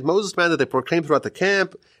announcement. Moses commanded that they proclaim throughout the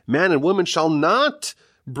camp, man and woman shall not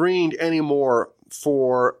bring any more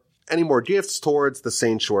gifts towards the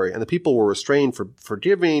sanctuary. And the people were restrained for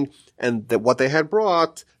giving, and that what they had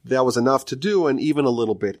brought, that was enough to do, and even a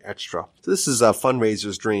little bit extra. So this is a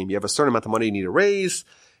fundraiser's dream. You have a certain amount of money you need to raise,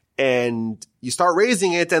 and you start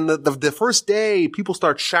raising it, and the first day, people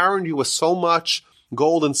start showering you with so much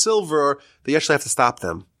gold and silver that you actually have to stop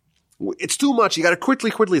them. It's too much. You got to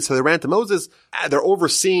quickly. So they ran to Moses. They're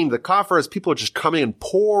overseeing the coffers. People are just coming and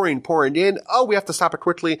pouring in. Oh, we have to stop it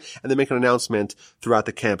quickly. And they make an announcement throughout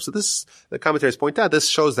the camp. So the commentaries point out, this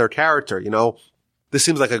shows their character. This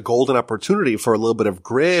seems like a golden opportunity for a little bit of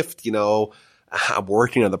grift. I'm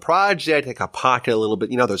working on the project. I got pocket a little bit.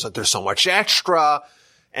 There's so much extra.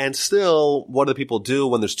 And still, what do the people do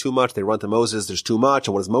when there's too much? They run to Moses. There's too much.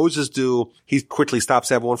 And what does Moses do? He quickly stops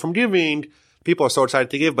everyone from giving. People are so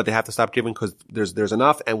excited to give, but they have to stop giving because there's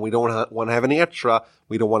enough, and we don't want to have any extra.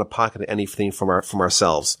 We don't want to pocket anything from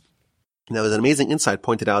ourselves. Now, there's an amazing insight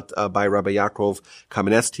pointed out by Rabbi Yaakov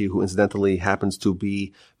Kamenetsky, who incidentally happens to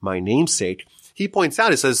be my namesake. He points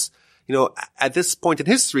out, he says, at this point in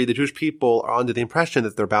history, the Jewish people are under the impression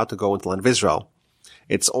that they're about to go into the land of Israel.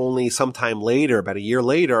 It's only sometime later, about a year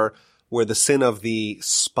later, where the sin of the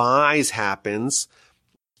spies happens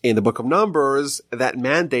in the book of Numbers that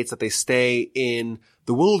mandates that they stay in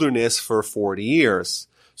the wilderness for 40 years.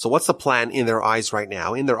 So what's the plan in their eyes right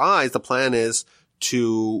now? In their eyes, the plan is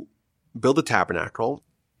to build a tabernacle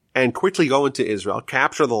and quickly go into Israel,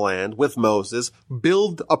 capture the land with Moses,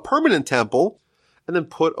 build a permanent temple, and then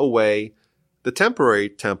put away the temporary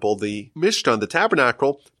temple, the Mishkan, the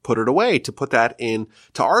tabernacle, put it away, to put that in,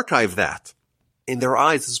 to archive that. In their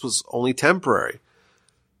eyes, this was only temporary.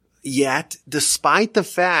 Yet, despite the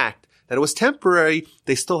fact that it was temporary,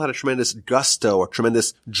 they still had a tremendous gusto, a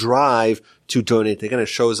tremendous drive to donate. Again, it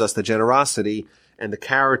shows us the generosity and the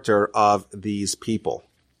character of these people.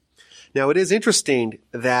 Now, it is interesting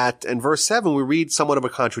that in verse 7, we read somewhat of a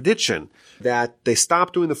contradiction, that they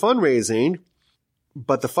stopped doing the fundraising,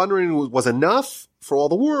 but the fundraising was enough for all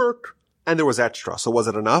the work, and there was extra. So was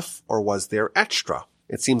it enough, or was there extra?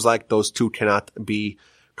 It seems like those two cannot be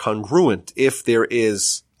congruent. If there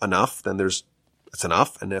is enough, then it's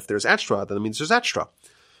enough, and if there's extra, then it means there's extra.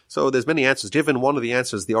 So there's many answers. Given one of the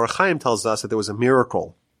answers, the Or Chaim tells us that there was a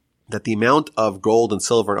miracle, that the amount of gold and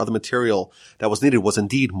silver and other material that was needed was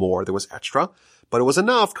indeed more. There was extra, but it was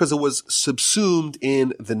enough because it was subsumed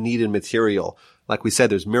in the needed material. Like we said,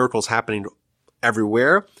 there's miracles happening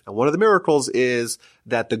everywhere. And one of the miracles is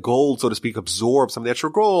that the gold, so to speak, absorbed some of the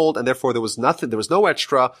extra gold, and therefore there was no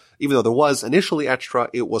extra. Even though there was initially extra,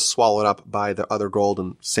 it was swallowed up by the other gold,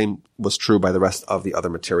 and same was true by the rest of the other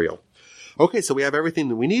material. Okay, so we have everything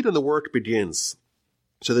that we need, and the work begins.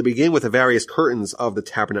 So they begin with the various curtains of the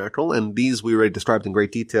tabernacle, and these we already described in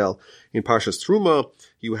great detail in Parshas Truma.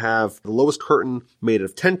 You have the lowest curtain made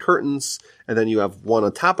of 10 curtains, and then you have one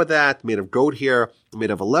on top of that made of goat hair,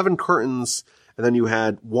 made of 11 curtains, and then you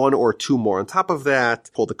had one or two more on top of that,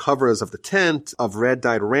 called the covers of the tent, of red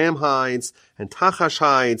dyed ram hides and tachash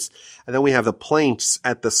hides. And then we have the planks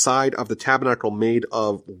at the side of the tabernacle made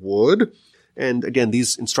of wood. And again,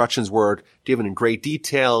 these instructions were given in great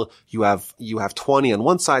detail. You have 20 on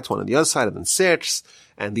one side, 20 on the other side, and then 6.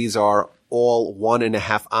 And these are all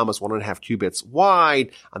 1.5 amos, 1.5 cubits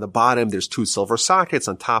wide. On the bottom, there's 2 silver sockets.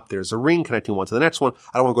 On top, there's a ring connecting one to the next one.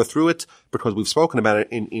 I don't want to go through it because we've spoken about it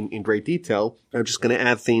in great detail. I'm just going to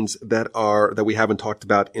add things that we haven't talked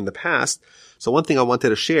about in the past. So one thing I wanted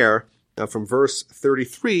to share from verse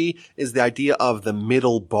 33 is the idea of the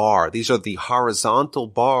middle bar. These are the horizontal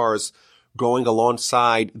bars going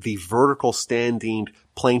alongside the vertical standing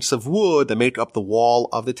planks of wood that make up the wall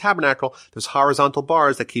of the tabernacle. There's horizontal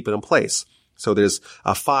bars that keep it in place. So there's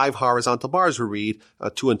 5 horizontal bars we read,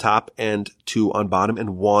 2 on top and 2 on bottom,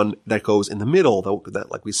 and 1 that goes in the middle,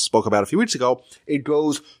 that like we spoke about a few weeks ago. It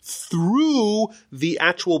goes through the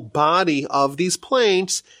actual body of these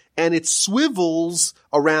planks, and it swivels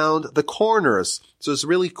around the corners. So it's a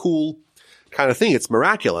really cool kind of thing. It's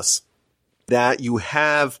miraculous that you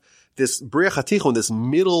have this Bria Chatichon, this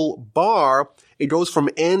middle bar. It goes from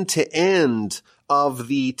end to end of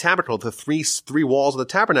the tabernacle, the three walls of the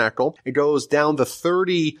tabernacle. It goes down the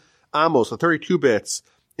 30 amos, the 30 cubits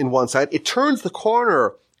in one side. It turns the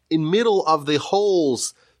corner in middle of the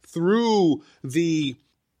holes through the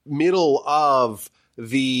middle of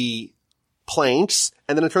the planks,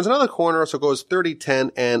 and then it turns another corner, so it goes 30,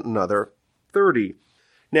 10, and another 30.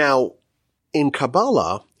 Now, in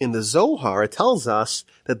Kabbalah, in the Zohar, it tells us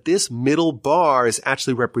that this middle bar is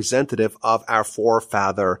actually representative of our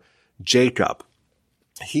forefather Jacob.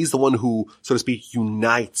 He's the one who, so to speak,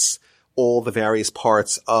 unites all the various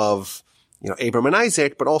parts of, Abram and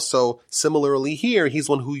Isaac, but also similarly here, he's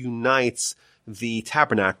the one who unites the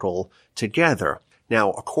tabernacle together.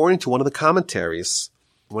 Now, according to one of the commentaries,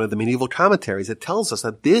 one of the medieval commentaries, it tells us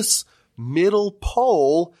that this middle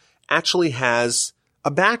pole actually has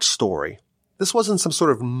a backstory. This wasn't some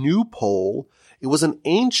sort of new pole. It was an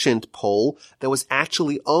ancient pole that was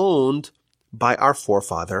actually owned by our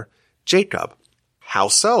forefather, Jacob. How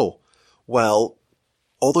so? Well,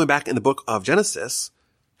 all the way back in the book of Genesis,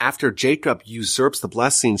 after Jacob usurps the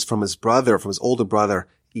blessings from his older brother,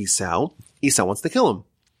 Esau wants to kill him.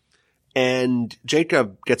 And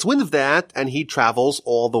Jacob gets wind of that, and he travels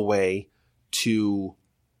all the way to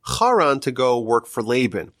Haran to go work for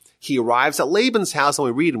Laban. He arrives at Laban's house, and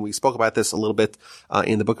we read, and we spoke about this a little bit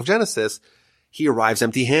in the book of Genesis. He arrives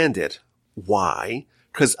empty-handed. Why?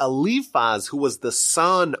 Because Eliphaz, who was the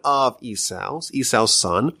son of Esau's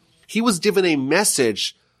son, he was given a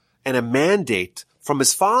message and a mandate from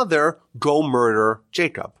his father, go murder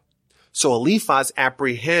Jacob. So Eliphaz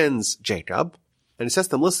apprehends Jacob, and he says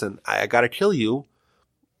to him, listen, I gotta kill you.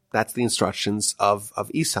 That's the instructions of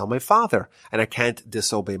Esau, my father, and I can't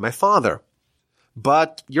disobey my father.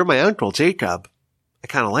 But you're my uncle, Jacob. I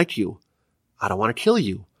kind of like you. I don't want to kill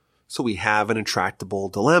you. So we have an intractable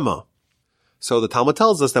dilemma. So the Talmud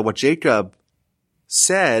tells us that what Jacob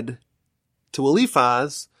said to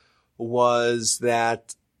Eliphaz was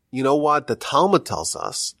that, you know what? The Talmud tells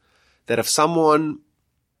us that if someone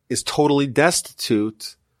is totally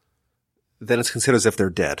destitute, then it's considered as if they're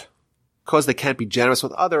dead. Because they can't be generous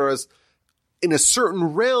with others, in a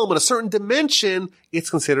certain realm, in a certain dimension, it's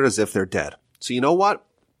considered as if they're dead. So you know what?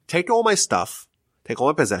 Take all my stuff, take all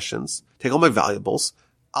my possessions, take all my valuables.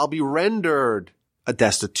 I'll be rendered a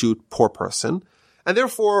destitute, poor person. And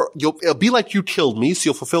therefore, it'll be like you killed me, so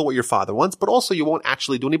you'll fulfill what your father wants, but also you won't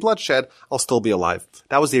actually do any bloodshed. I'll still be alive.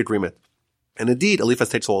 That was the agreement. And indeed, Eliphaz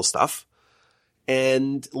takes all his stuff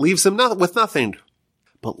and leaves him with nothing.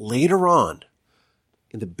 But later on,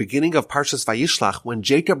 in the beginning of Parshas Vayishlach, when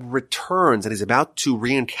Jacob returns and he's about to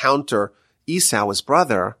re-encounter Esau, his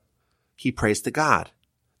brother, he prays to God.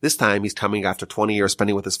 This time he's coming after 20 years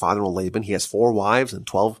spending with his father-in-law Laban. He has 4 wives and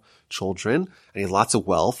 12 children, and he has lots of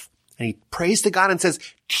wealth. And he prays to God and says,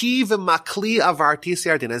 Ki v'makli avarti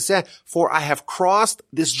seyardin hazeh, for I have crossed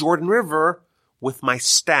this Jordan River with my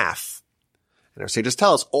staff. And our sages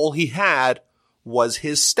tell us all he had was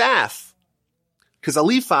his staff. Because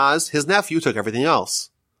Eliphaz, his nephew, took everything else.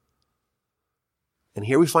 And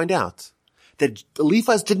here we find out that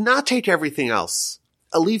Eliphaz did not take everything else.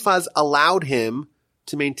 Eliphaz allowed him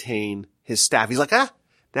to maintain his staff. He's like,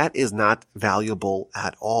 that is not valuable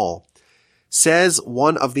at all. Says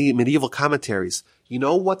one of the medieval commentaries, you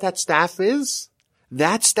know what that staff is?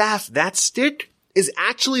 That staff, that stick, is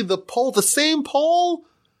actually the pole, the same pole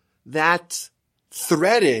that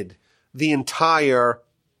threaded the entire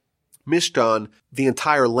Mishkan, the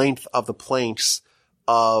entire length of the planks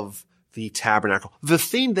of the tabernacle. The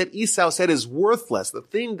thing that Esau said is worthless. The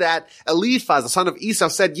thing that Eliphaz, the son of Esau,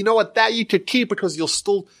 said, you know what, that you could keep because you'll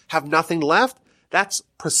still have nothing left. That's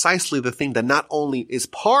precisely the thing that not only is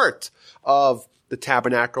part of the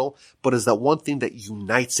tabernacle, but is that one thing that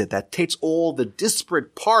unites it, that takes all the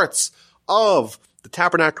disparate parts of the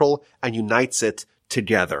tabernacle and unites it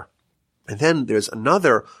together. And then there's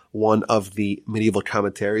another one of the medieval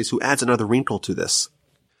commentaries who adds another wrinkle to this.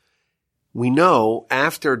 We know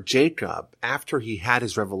after Jacob, after he had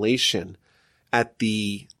his revelation at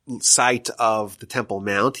the site of the Temple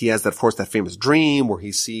Mount, he has that, of course, that famous dream where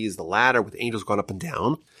he sees the ladder with angels going up and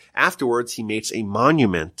down. Afterwards, he makes a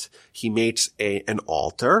monument. He makes an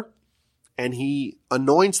altar, and he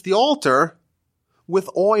anoints the altar with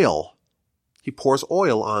oil. He pours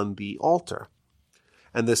oil on the altar.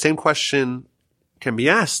 And the same question can be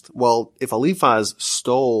asked. Well, if Eliphaz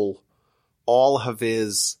stole all of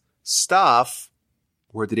his stuff,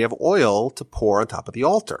 where did he have oil to pour on top of the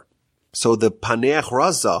altar? So the Paneach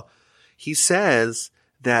Raza, he says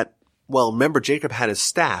that, well, remember Jacob had his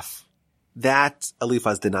staff. That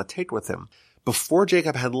Eliphaz did not take with him. Before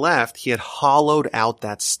Jacob had left, he had hollowed out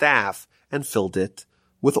that staff and filled it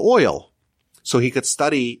with oil so he could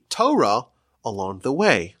study Torah along the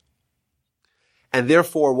way. And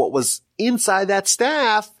therefore, what was inside that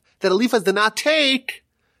staff that Eliphaz did not take,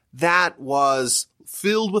 that was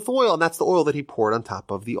filled with oil, and that's the oil that he poured on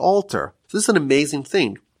top of the altar. So this is an amazing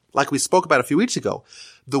thing. Like we spoke about a few weeks ago,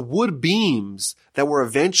 the wood beams that were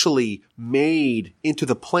eventually made into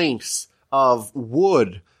the planks of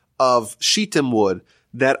wood, of shittim wood,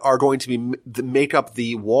 that are going to make up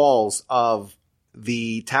the walls of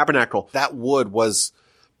the tabernacle, that wood was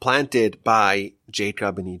planted by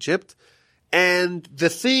Jacob in Egypt. And the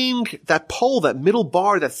thing, that pole, that middle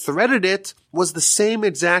bar that threaded it, was the same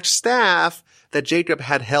exact staff that Jacob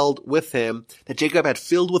had held with him, that Jacob had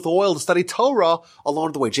filled with oil to study Torah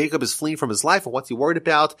along the way. Jacob is fleeing from his life, and what's he worried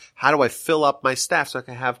about? How do I fill up my staff so I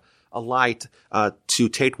can have a light to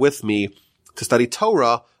take with me to study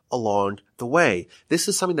Torah along the way? This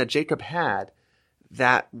is something that Jacob had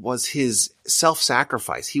that was his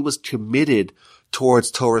self-sacrifice. He was committed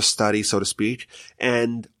towards Torah study, so to speak,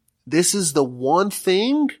 and this is the one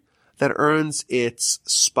thing that earns its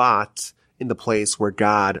spot in the place where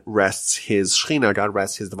God rests his Shekhinah, God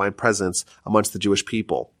rests his divine presence amongst the Jewish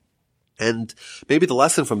people. And maybe the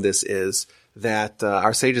lesson from this is that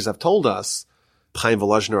our sages have told us, Chaim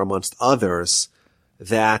Volozhiner amongst others,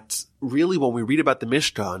 that really when we read about the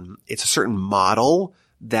Mishkan, it's a certain model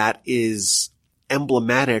that is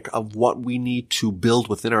emblematic of what we need to build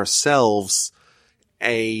within ourselves,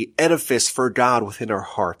 a edifice for God within our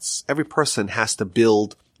hearts. Every person has to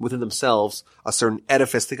build within themselves a certain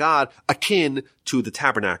edifice to God akin to the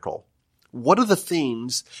tabernacle. What are the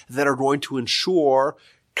things that are going to ensure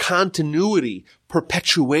continuity,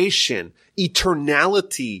 perpetuation,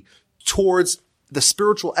 eternality towards the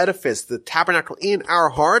spiritual edifice, the tabernacle in our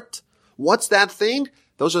heart? What's that thing?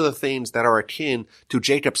 Those are the things that are akin to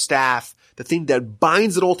Jacob's staff, the thing that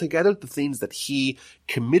binds it all together, the things that he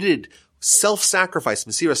committed, self-sacrifice,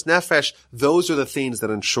 Mesiras Nefesh. Those are the things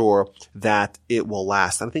that ensure that it will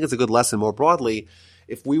last. And I think it's a good lesson more broadly.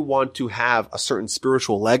 If we want to have a certain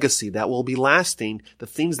spiritual legacy that will be lasting, the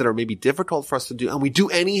things that are maybe difficult for us to do, and we do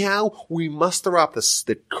anyhow, we muster up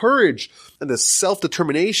the courage and the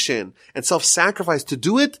self-determination and self-sacrifice to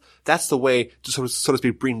do it. That's the way to, so to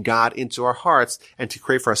speak, bring God into our hearts and to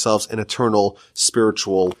create for ourselves an eternal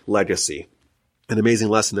spiritual legacy. An amazing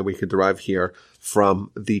lesson that we could derive here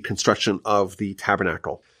from the construction of the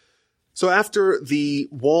tabernacle. So after the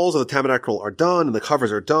walls of the tabernacle are done and the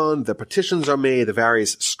covers are done, the partitions are made, the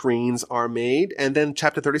various screens are made, and then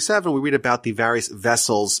chapter 37, we read about the various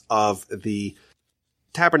vessels of the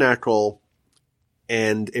tabernacle,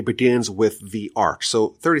 and it begins with the ark.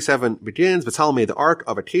 So 37 begins, Bezalel made the ark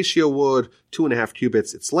of acacia wood, 2.5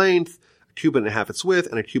 cubits its length, a cubit and a half its width,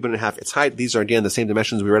 and a cubit and a half its height. These are, again, the same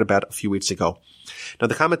dimensions we read about a few weeks ago. Now,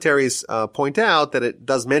 the commentaries point out that it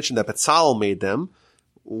does mention that Bezalel made them,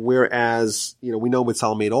 whereas, we know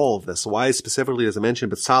Bezalel made all of this. So why specifically does it mention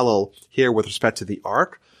Bezalel here with respect to the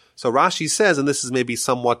ark? So Rashi says, and this is maybe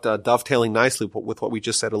somewhat dovetailing nicely with what we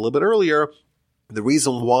just said a little bit earlier, the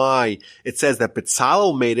reason why it says that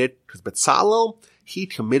Bezalel made it, because Bezalel, he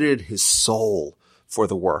committed his soul for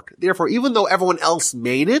the work. Therefore, even though everyone else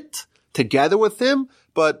made it together with him,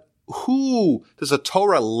 but who does the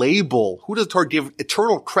Torah label? Who does the Torah give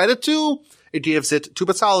eternal credit to? It gives it to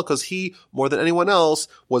Bezalel because he, more than anyone else,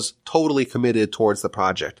 was totally committed towards the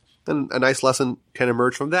project. And a nice lesson can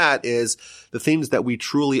emerge from that is the things that we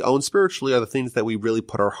truly own spiritually are the things that we really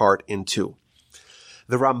put our heart into.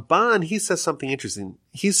 The Ramban, he says something interesting.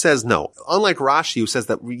 He says no. Unlike Rashi, who says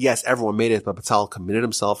that, yes, everyone made it, but Bezalel committed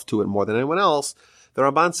himself to it more than anyone else, the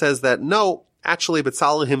Ramban says that no, actually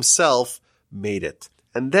Bezalel himself made it.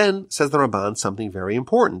 And then says the Ramban something very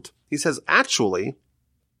important. He says, actually,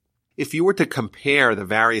 if you were to compare the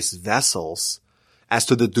various vessels as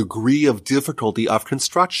to the degree of difficulty of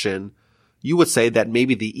construction, you would say that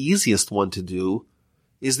maybe the easiest one to do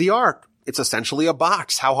is the ark. It's essentially a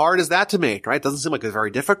box. How hard is that to make, right? It doesn't seem like it's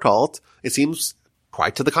very difficult. It seems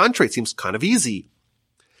quite to the contrary. It seems kind of easy.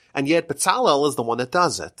 And yet Bezalel is the one that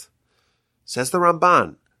does it. Says the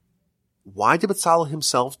Ramban, why did Bezalel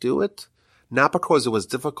himself do it? Not because it was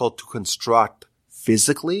difficult to construct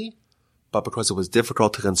physically, but because it was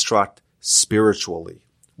difficult to construct spiritually.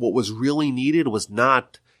 What was really needed was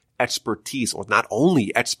not expertise, or not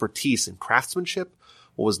only expertise in craftsmanship,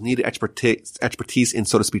 what was needed expertise in,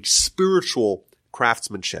 so to speak, spiritual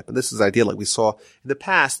craftsmanship. And this is the idea, like we saw in the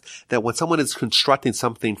past, that when someone is constructing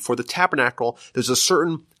something for the tabernacle, there's a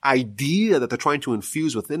certain idea that they're trying to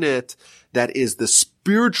infuse within it that is the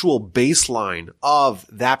spiritual baseline of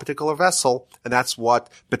that particular vessel. And that's what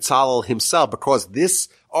Bezalel himself, because this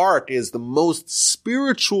ark is the most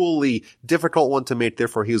spiritually difficult one to make,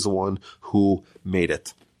 therefore he's the one who made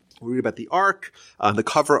it. We read about the ark, the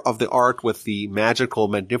cover of the ark with the magical,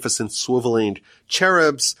 magnificent, swiveling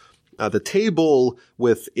cherubs, the table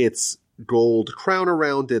with its gold crown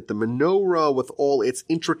around it, the menorah with all its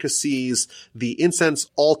intricacies, the incense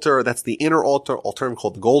altar, that's the inner altar, alternatively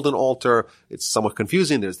called the golden altar. It's somewhat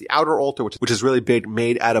confusing. There's the outer altar, which is really big,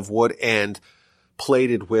 made out of wood and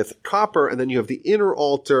plated with copper. And then you have the inner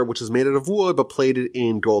altar, which is made out of wood, but plated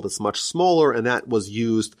in gold. It's much smaller, and that was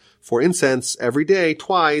used for incense every day,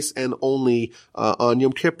 twice, and only on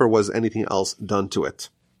Yom Kippur was anything else done to it.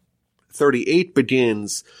 38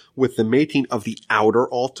 begins with the making of the outer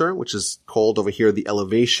altar, which is called over here the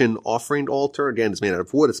elevation offering altar. Again, it's made out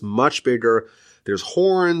of wood. It's much bigger. There's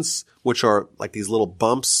horns, which are like these little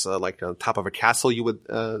bumps, like on top of a castle, you would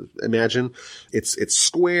imagine. It's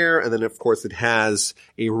square, and then of course it has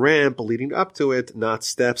a ramp leading up to it, not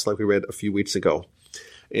steps like we read a few weeks ago.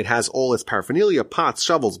 It has all its paraphernalia, pots,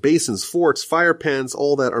 shovels, basins, forks, fire pans,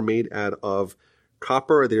 all that are made out of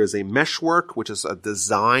copper. There's a meshwork, which is a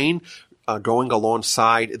design going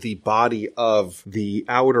alongside the body of the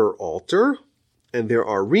outer altar. And there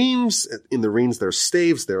are reams. In the reams, there are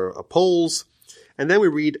staves, there are poles. And then we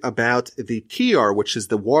read about the kior, which is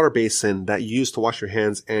the water basin that you use to wash your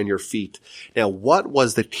hands and your feet. Now, what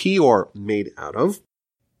was the kior made out of?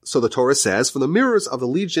 So the Torah says, from the mirrors of the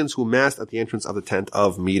legions who massed at the entrance of the tent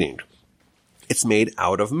of meeting. It's made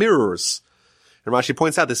out of mirrors. And Rashi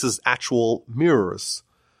points out this is actual mirrors.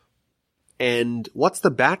 And what's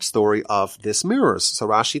the backstory of this mirrors? So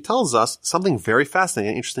Rashi tells us something very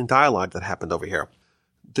fascinating, interesting dialogue that happened over here.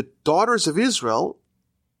 The daughters of Israel,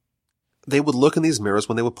 they would look in these mirrors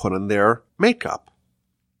when they would put on their makeup.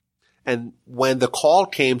 And when the call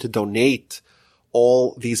came to donate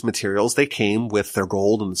all these materials, they came with their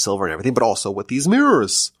gold and silver and everything, but also with these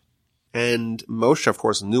mirrors. And Moshe, of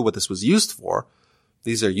course, knew what this was used for.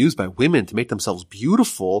 These are used by women to make themselves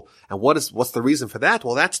beautiful. And what's the reason for that?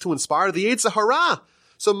 Well, that's to inspire the Yetzer Hara.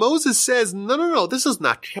 So Moses says, no, this is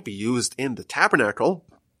not to be used in the tabernacle.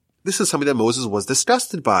 This is something that Moses was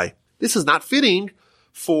disgusted by. This is not fitting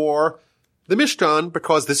for the Mishkan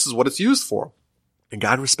because this is what it's used for. And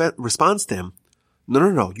God responds to him,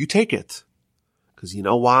 no, you take it. Because you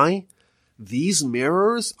know why? These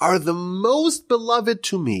mirrors are the most beloved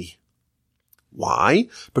to me. Why?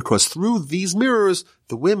 Because through these mirrors,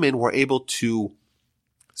 the women were able to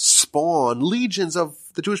spawn legions of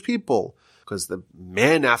the Jewish people. Because the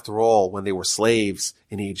men, after all, when they were slaves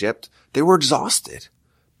in Egypt, they were exhausted.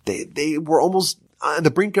 They were almost on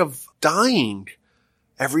the brink of dying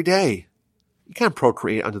every day. You can't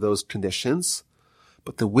procreate under those conditions.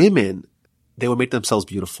 But the women, they would make themselves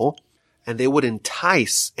beautiful, and they would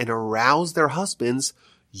entice and arouse their husbands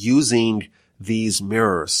using these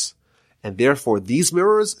mirrors. And therefore, these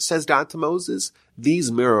mirrors, says God to Moses,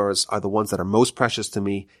 these mirrors are the ones that are most precious to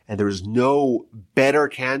me, and there is no better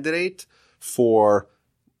candidate for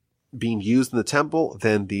being used in the temple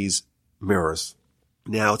than these mirrors.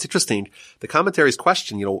 Now, it's interesting. The commentaries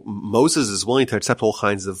question, Moses is willing to accept all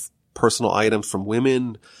kinds of personal items from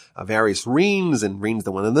women, various rings and rings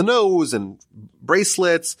that went in the nose and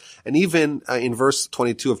bracelets, and even in verse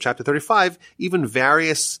 22 of chapter 35, even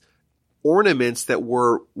various ornaments that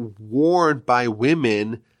were worn by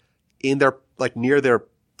women in their, near their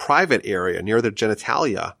private area, near their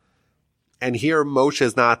genitalia. And here Moshe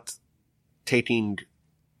is not taking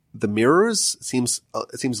the mirrors. It seems a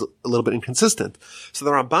little bit inconsistent. So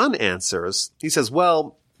the Ramban answers, he says,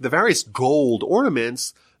 well, the various gold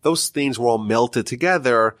ornaments, those things were all melted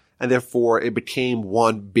together, and therefore it became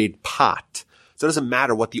one big pot. So it doesn't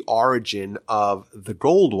matter what the origin of the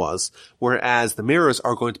gold was, whereas the mirrors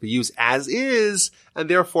are going to be used as is, and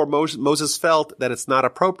therefore Moses felt that it's not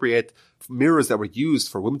appropriate. Mirrors that were used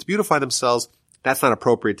for women to beautify themselves, that's not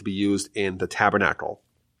appropriate to be used in the tabernacle.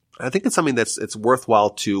 I think it's something it's worthwhile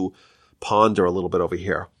to ponder a little bit over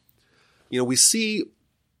here. We see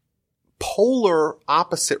polar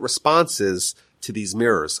opposite responses to these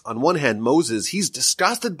mirrors. On one hand, Moses, he's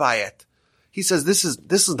disgusted by it. He says, this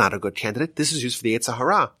is not a good candidate. This is used for the Yetzer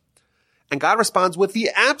Hara. And God responds with the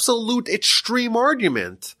absolute extreme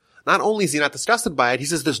argument. Not only is he not disgusted by it, he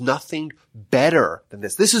says there's nothing better than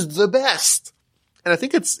this. This is the best. And I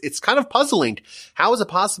think it's kind of puzzling. How is it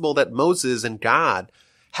possible that Moses and God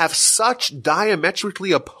have such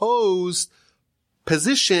diametrically opposed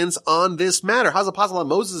positions on this matter? How is it possible that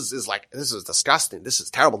Moses is like, this is disgusting. This is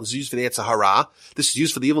terrible. This is used for the Yetzer Hara. This is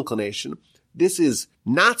used for the evil inclination. This is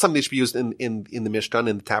not something that should be used in the Mishkan,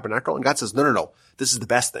 in the tabernacle. And God says, no. This is the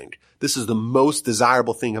best thing. This is the most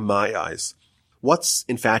desirable thing in my eyes. What's,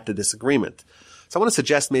 in fact, the disagreement? So I want to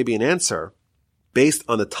suggest maybe an answer based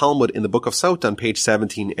on the Talmud in the book of Sotah on page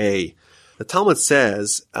 17a. The Talmud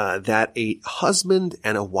says that a husband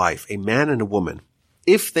and a wife, a man and a woman,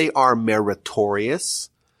 if they are meritorious,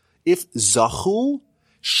 if zachu,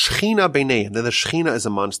 shechina b'neihem, then the shechina is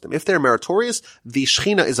amongst them. If they're meritorious, the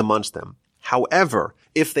shechina is amongst them. However,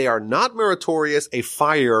 if they are not meritorious, a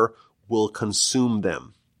fire will consume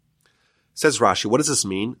them. Says Rashi, what does this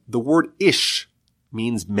mean? The word ish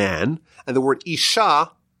means man, and the word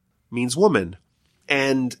isha means woman.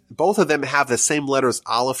 And both of them have the same letters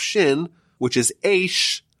aleph shin, which is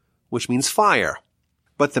eish, which means fire.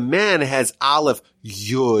 But the man has aleph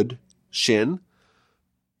yud shin,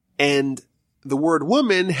 and the word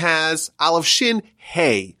woman has aleph shin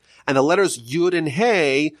hey. And the letters yud and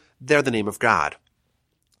hey, they're the name of God.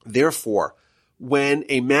 Therefore, when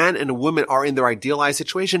a man and a woman are in their idealized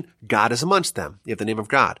situation, God is amongst them. You have the name of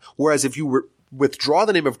God. Whereas if you withdraw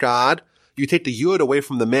the name of God, you take the yud away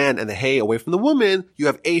from the man and the hey away from the woman, you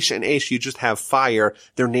have eish and eish, you just have fire.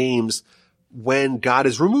 Their names, when God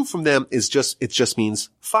is removed from them, it just means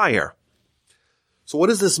fire. So what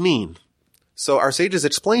does this mean? So our sages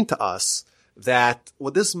explained to us that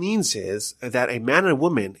what this means is that a man and a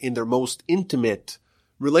woman in their most intimate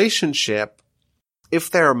relationship,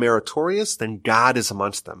 if they are meritorious, then God is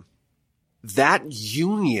amongst them. That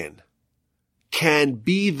union can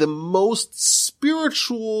be the most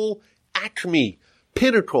spiritual acme,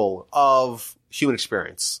 pinnacle of human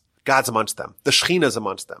experience. God's amongst them. The Shekhinah is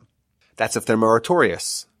amongst them. That's if they're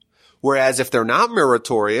meritorious. Whereas if they're not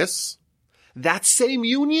meritorious, that same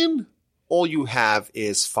union, all you have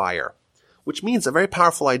is fire. Which means a very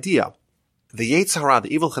powerful idea. The Yetzer Hara,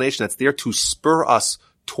 the evil inclination that's there to spur us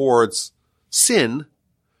towards sin,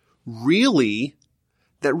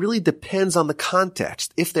 that really depends on the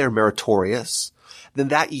context. If they're meritorious, then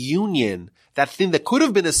that union, that thing that could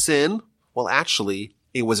have been a sin, well, actually,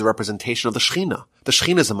 it was a representation of the Shekhinah. The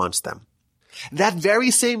Shekhinah is amongst them. That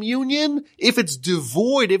very same union, if it's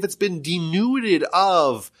devoid, if it's been denuded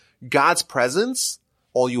of God's presence,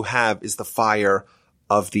 all you have is the fire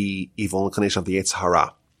of the evil inclination of the Yetzer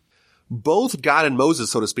Hara. Both God and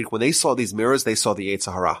Moses, so to speak, when they saw these mirrors, they saw the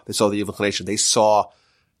Yetzer Hara. They saw the evil inclination. They saw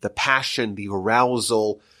the passion, the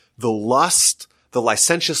arousal, the lust, the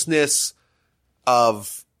licentiousness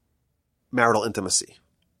of marital intimacy.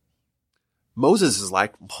 Moses is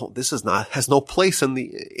like, well, this has no place in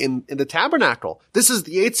the tabernacle. This is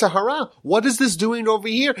the Yetzer Hara. What is this doing over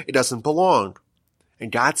here? It doesn't belong.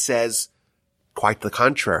 And God says, quite the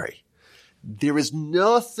contrary. There is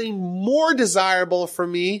nothing more desirable for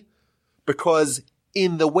me, because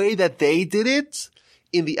in the way that they did it,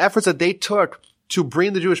 in the efforts that they took to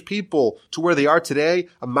bring the Jewish people to where they are today,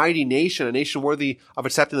 a mighty nation, a nation worthy of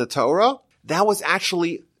accepting the Torah, that was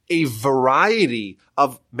actually a variety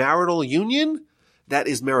of marital union that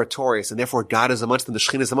is meritorious, and therefore God is amongst them, the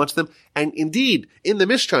Shekhinah is amongst them. And indeed, in the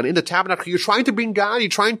Mishkan, in the tabernacle, you're trying to bring God, you're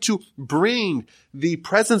trying to bring the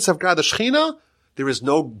presence of God, the Shekhinah. There is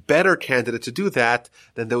no better candidate to do that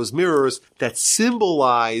than those mirrors that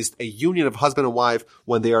symbolized a union of husband and wife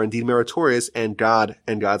when they are indeed meritorious, and God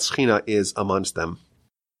and God's Shekhinah is amongst them.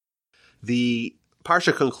 The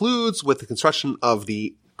Parsha concludes with the construction of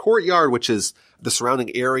the courtyard, which is the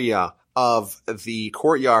surrounding area of the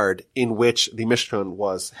courtyard in which the Mishkan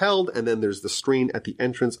was held, and then there's the screen at the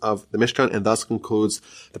entrance of the Mishkan, and thus concludes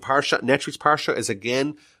the Parsha. Next week's Parsha is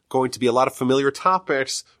again going to be a lot of familiar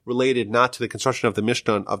topics related not to the construction of the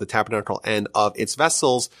Mishkan, of the tabernacle, and of its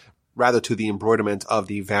vessels, rather to the embroiderment of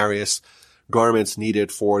the various garments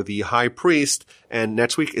needed for the high priest. And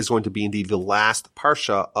next week is going to be indeed the last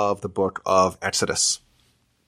Parsha of the book of Exodus.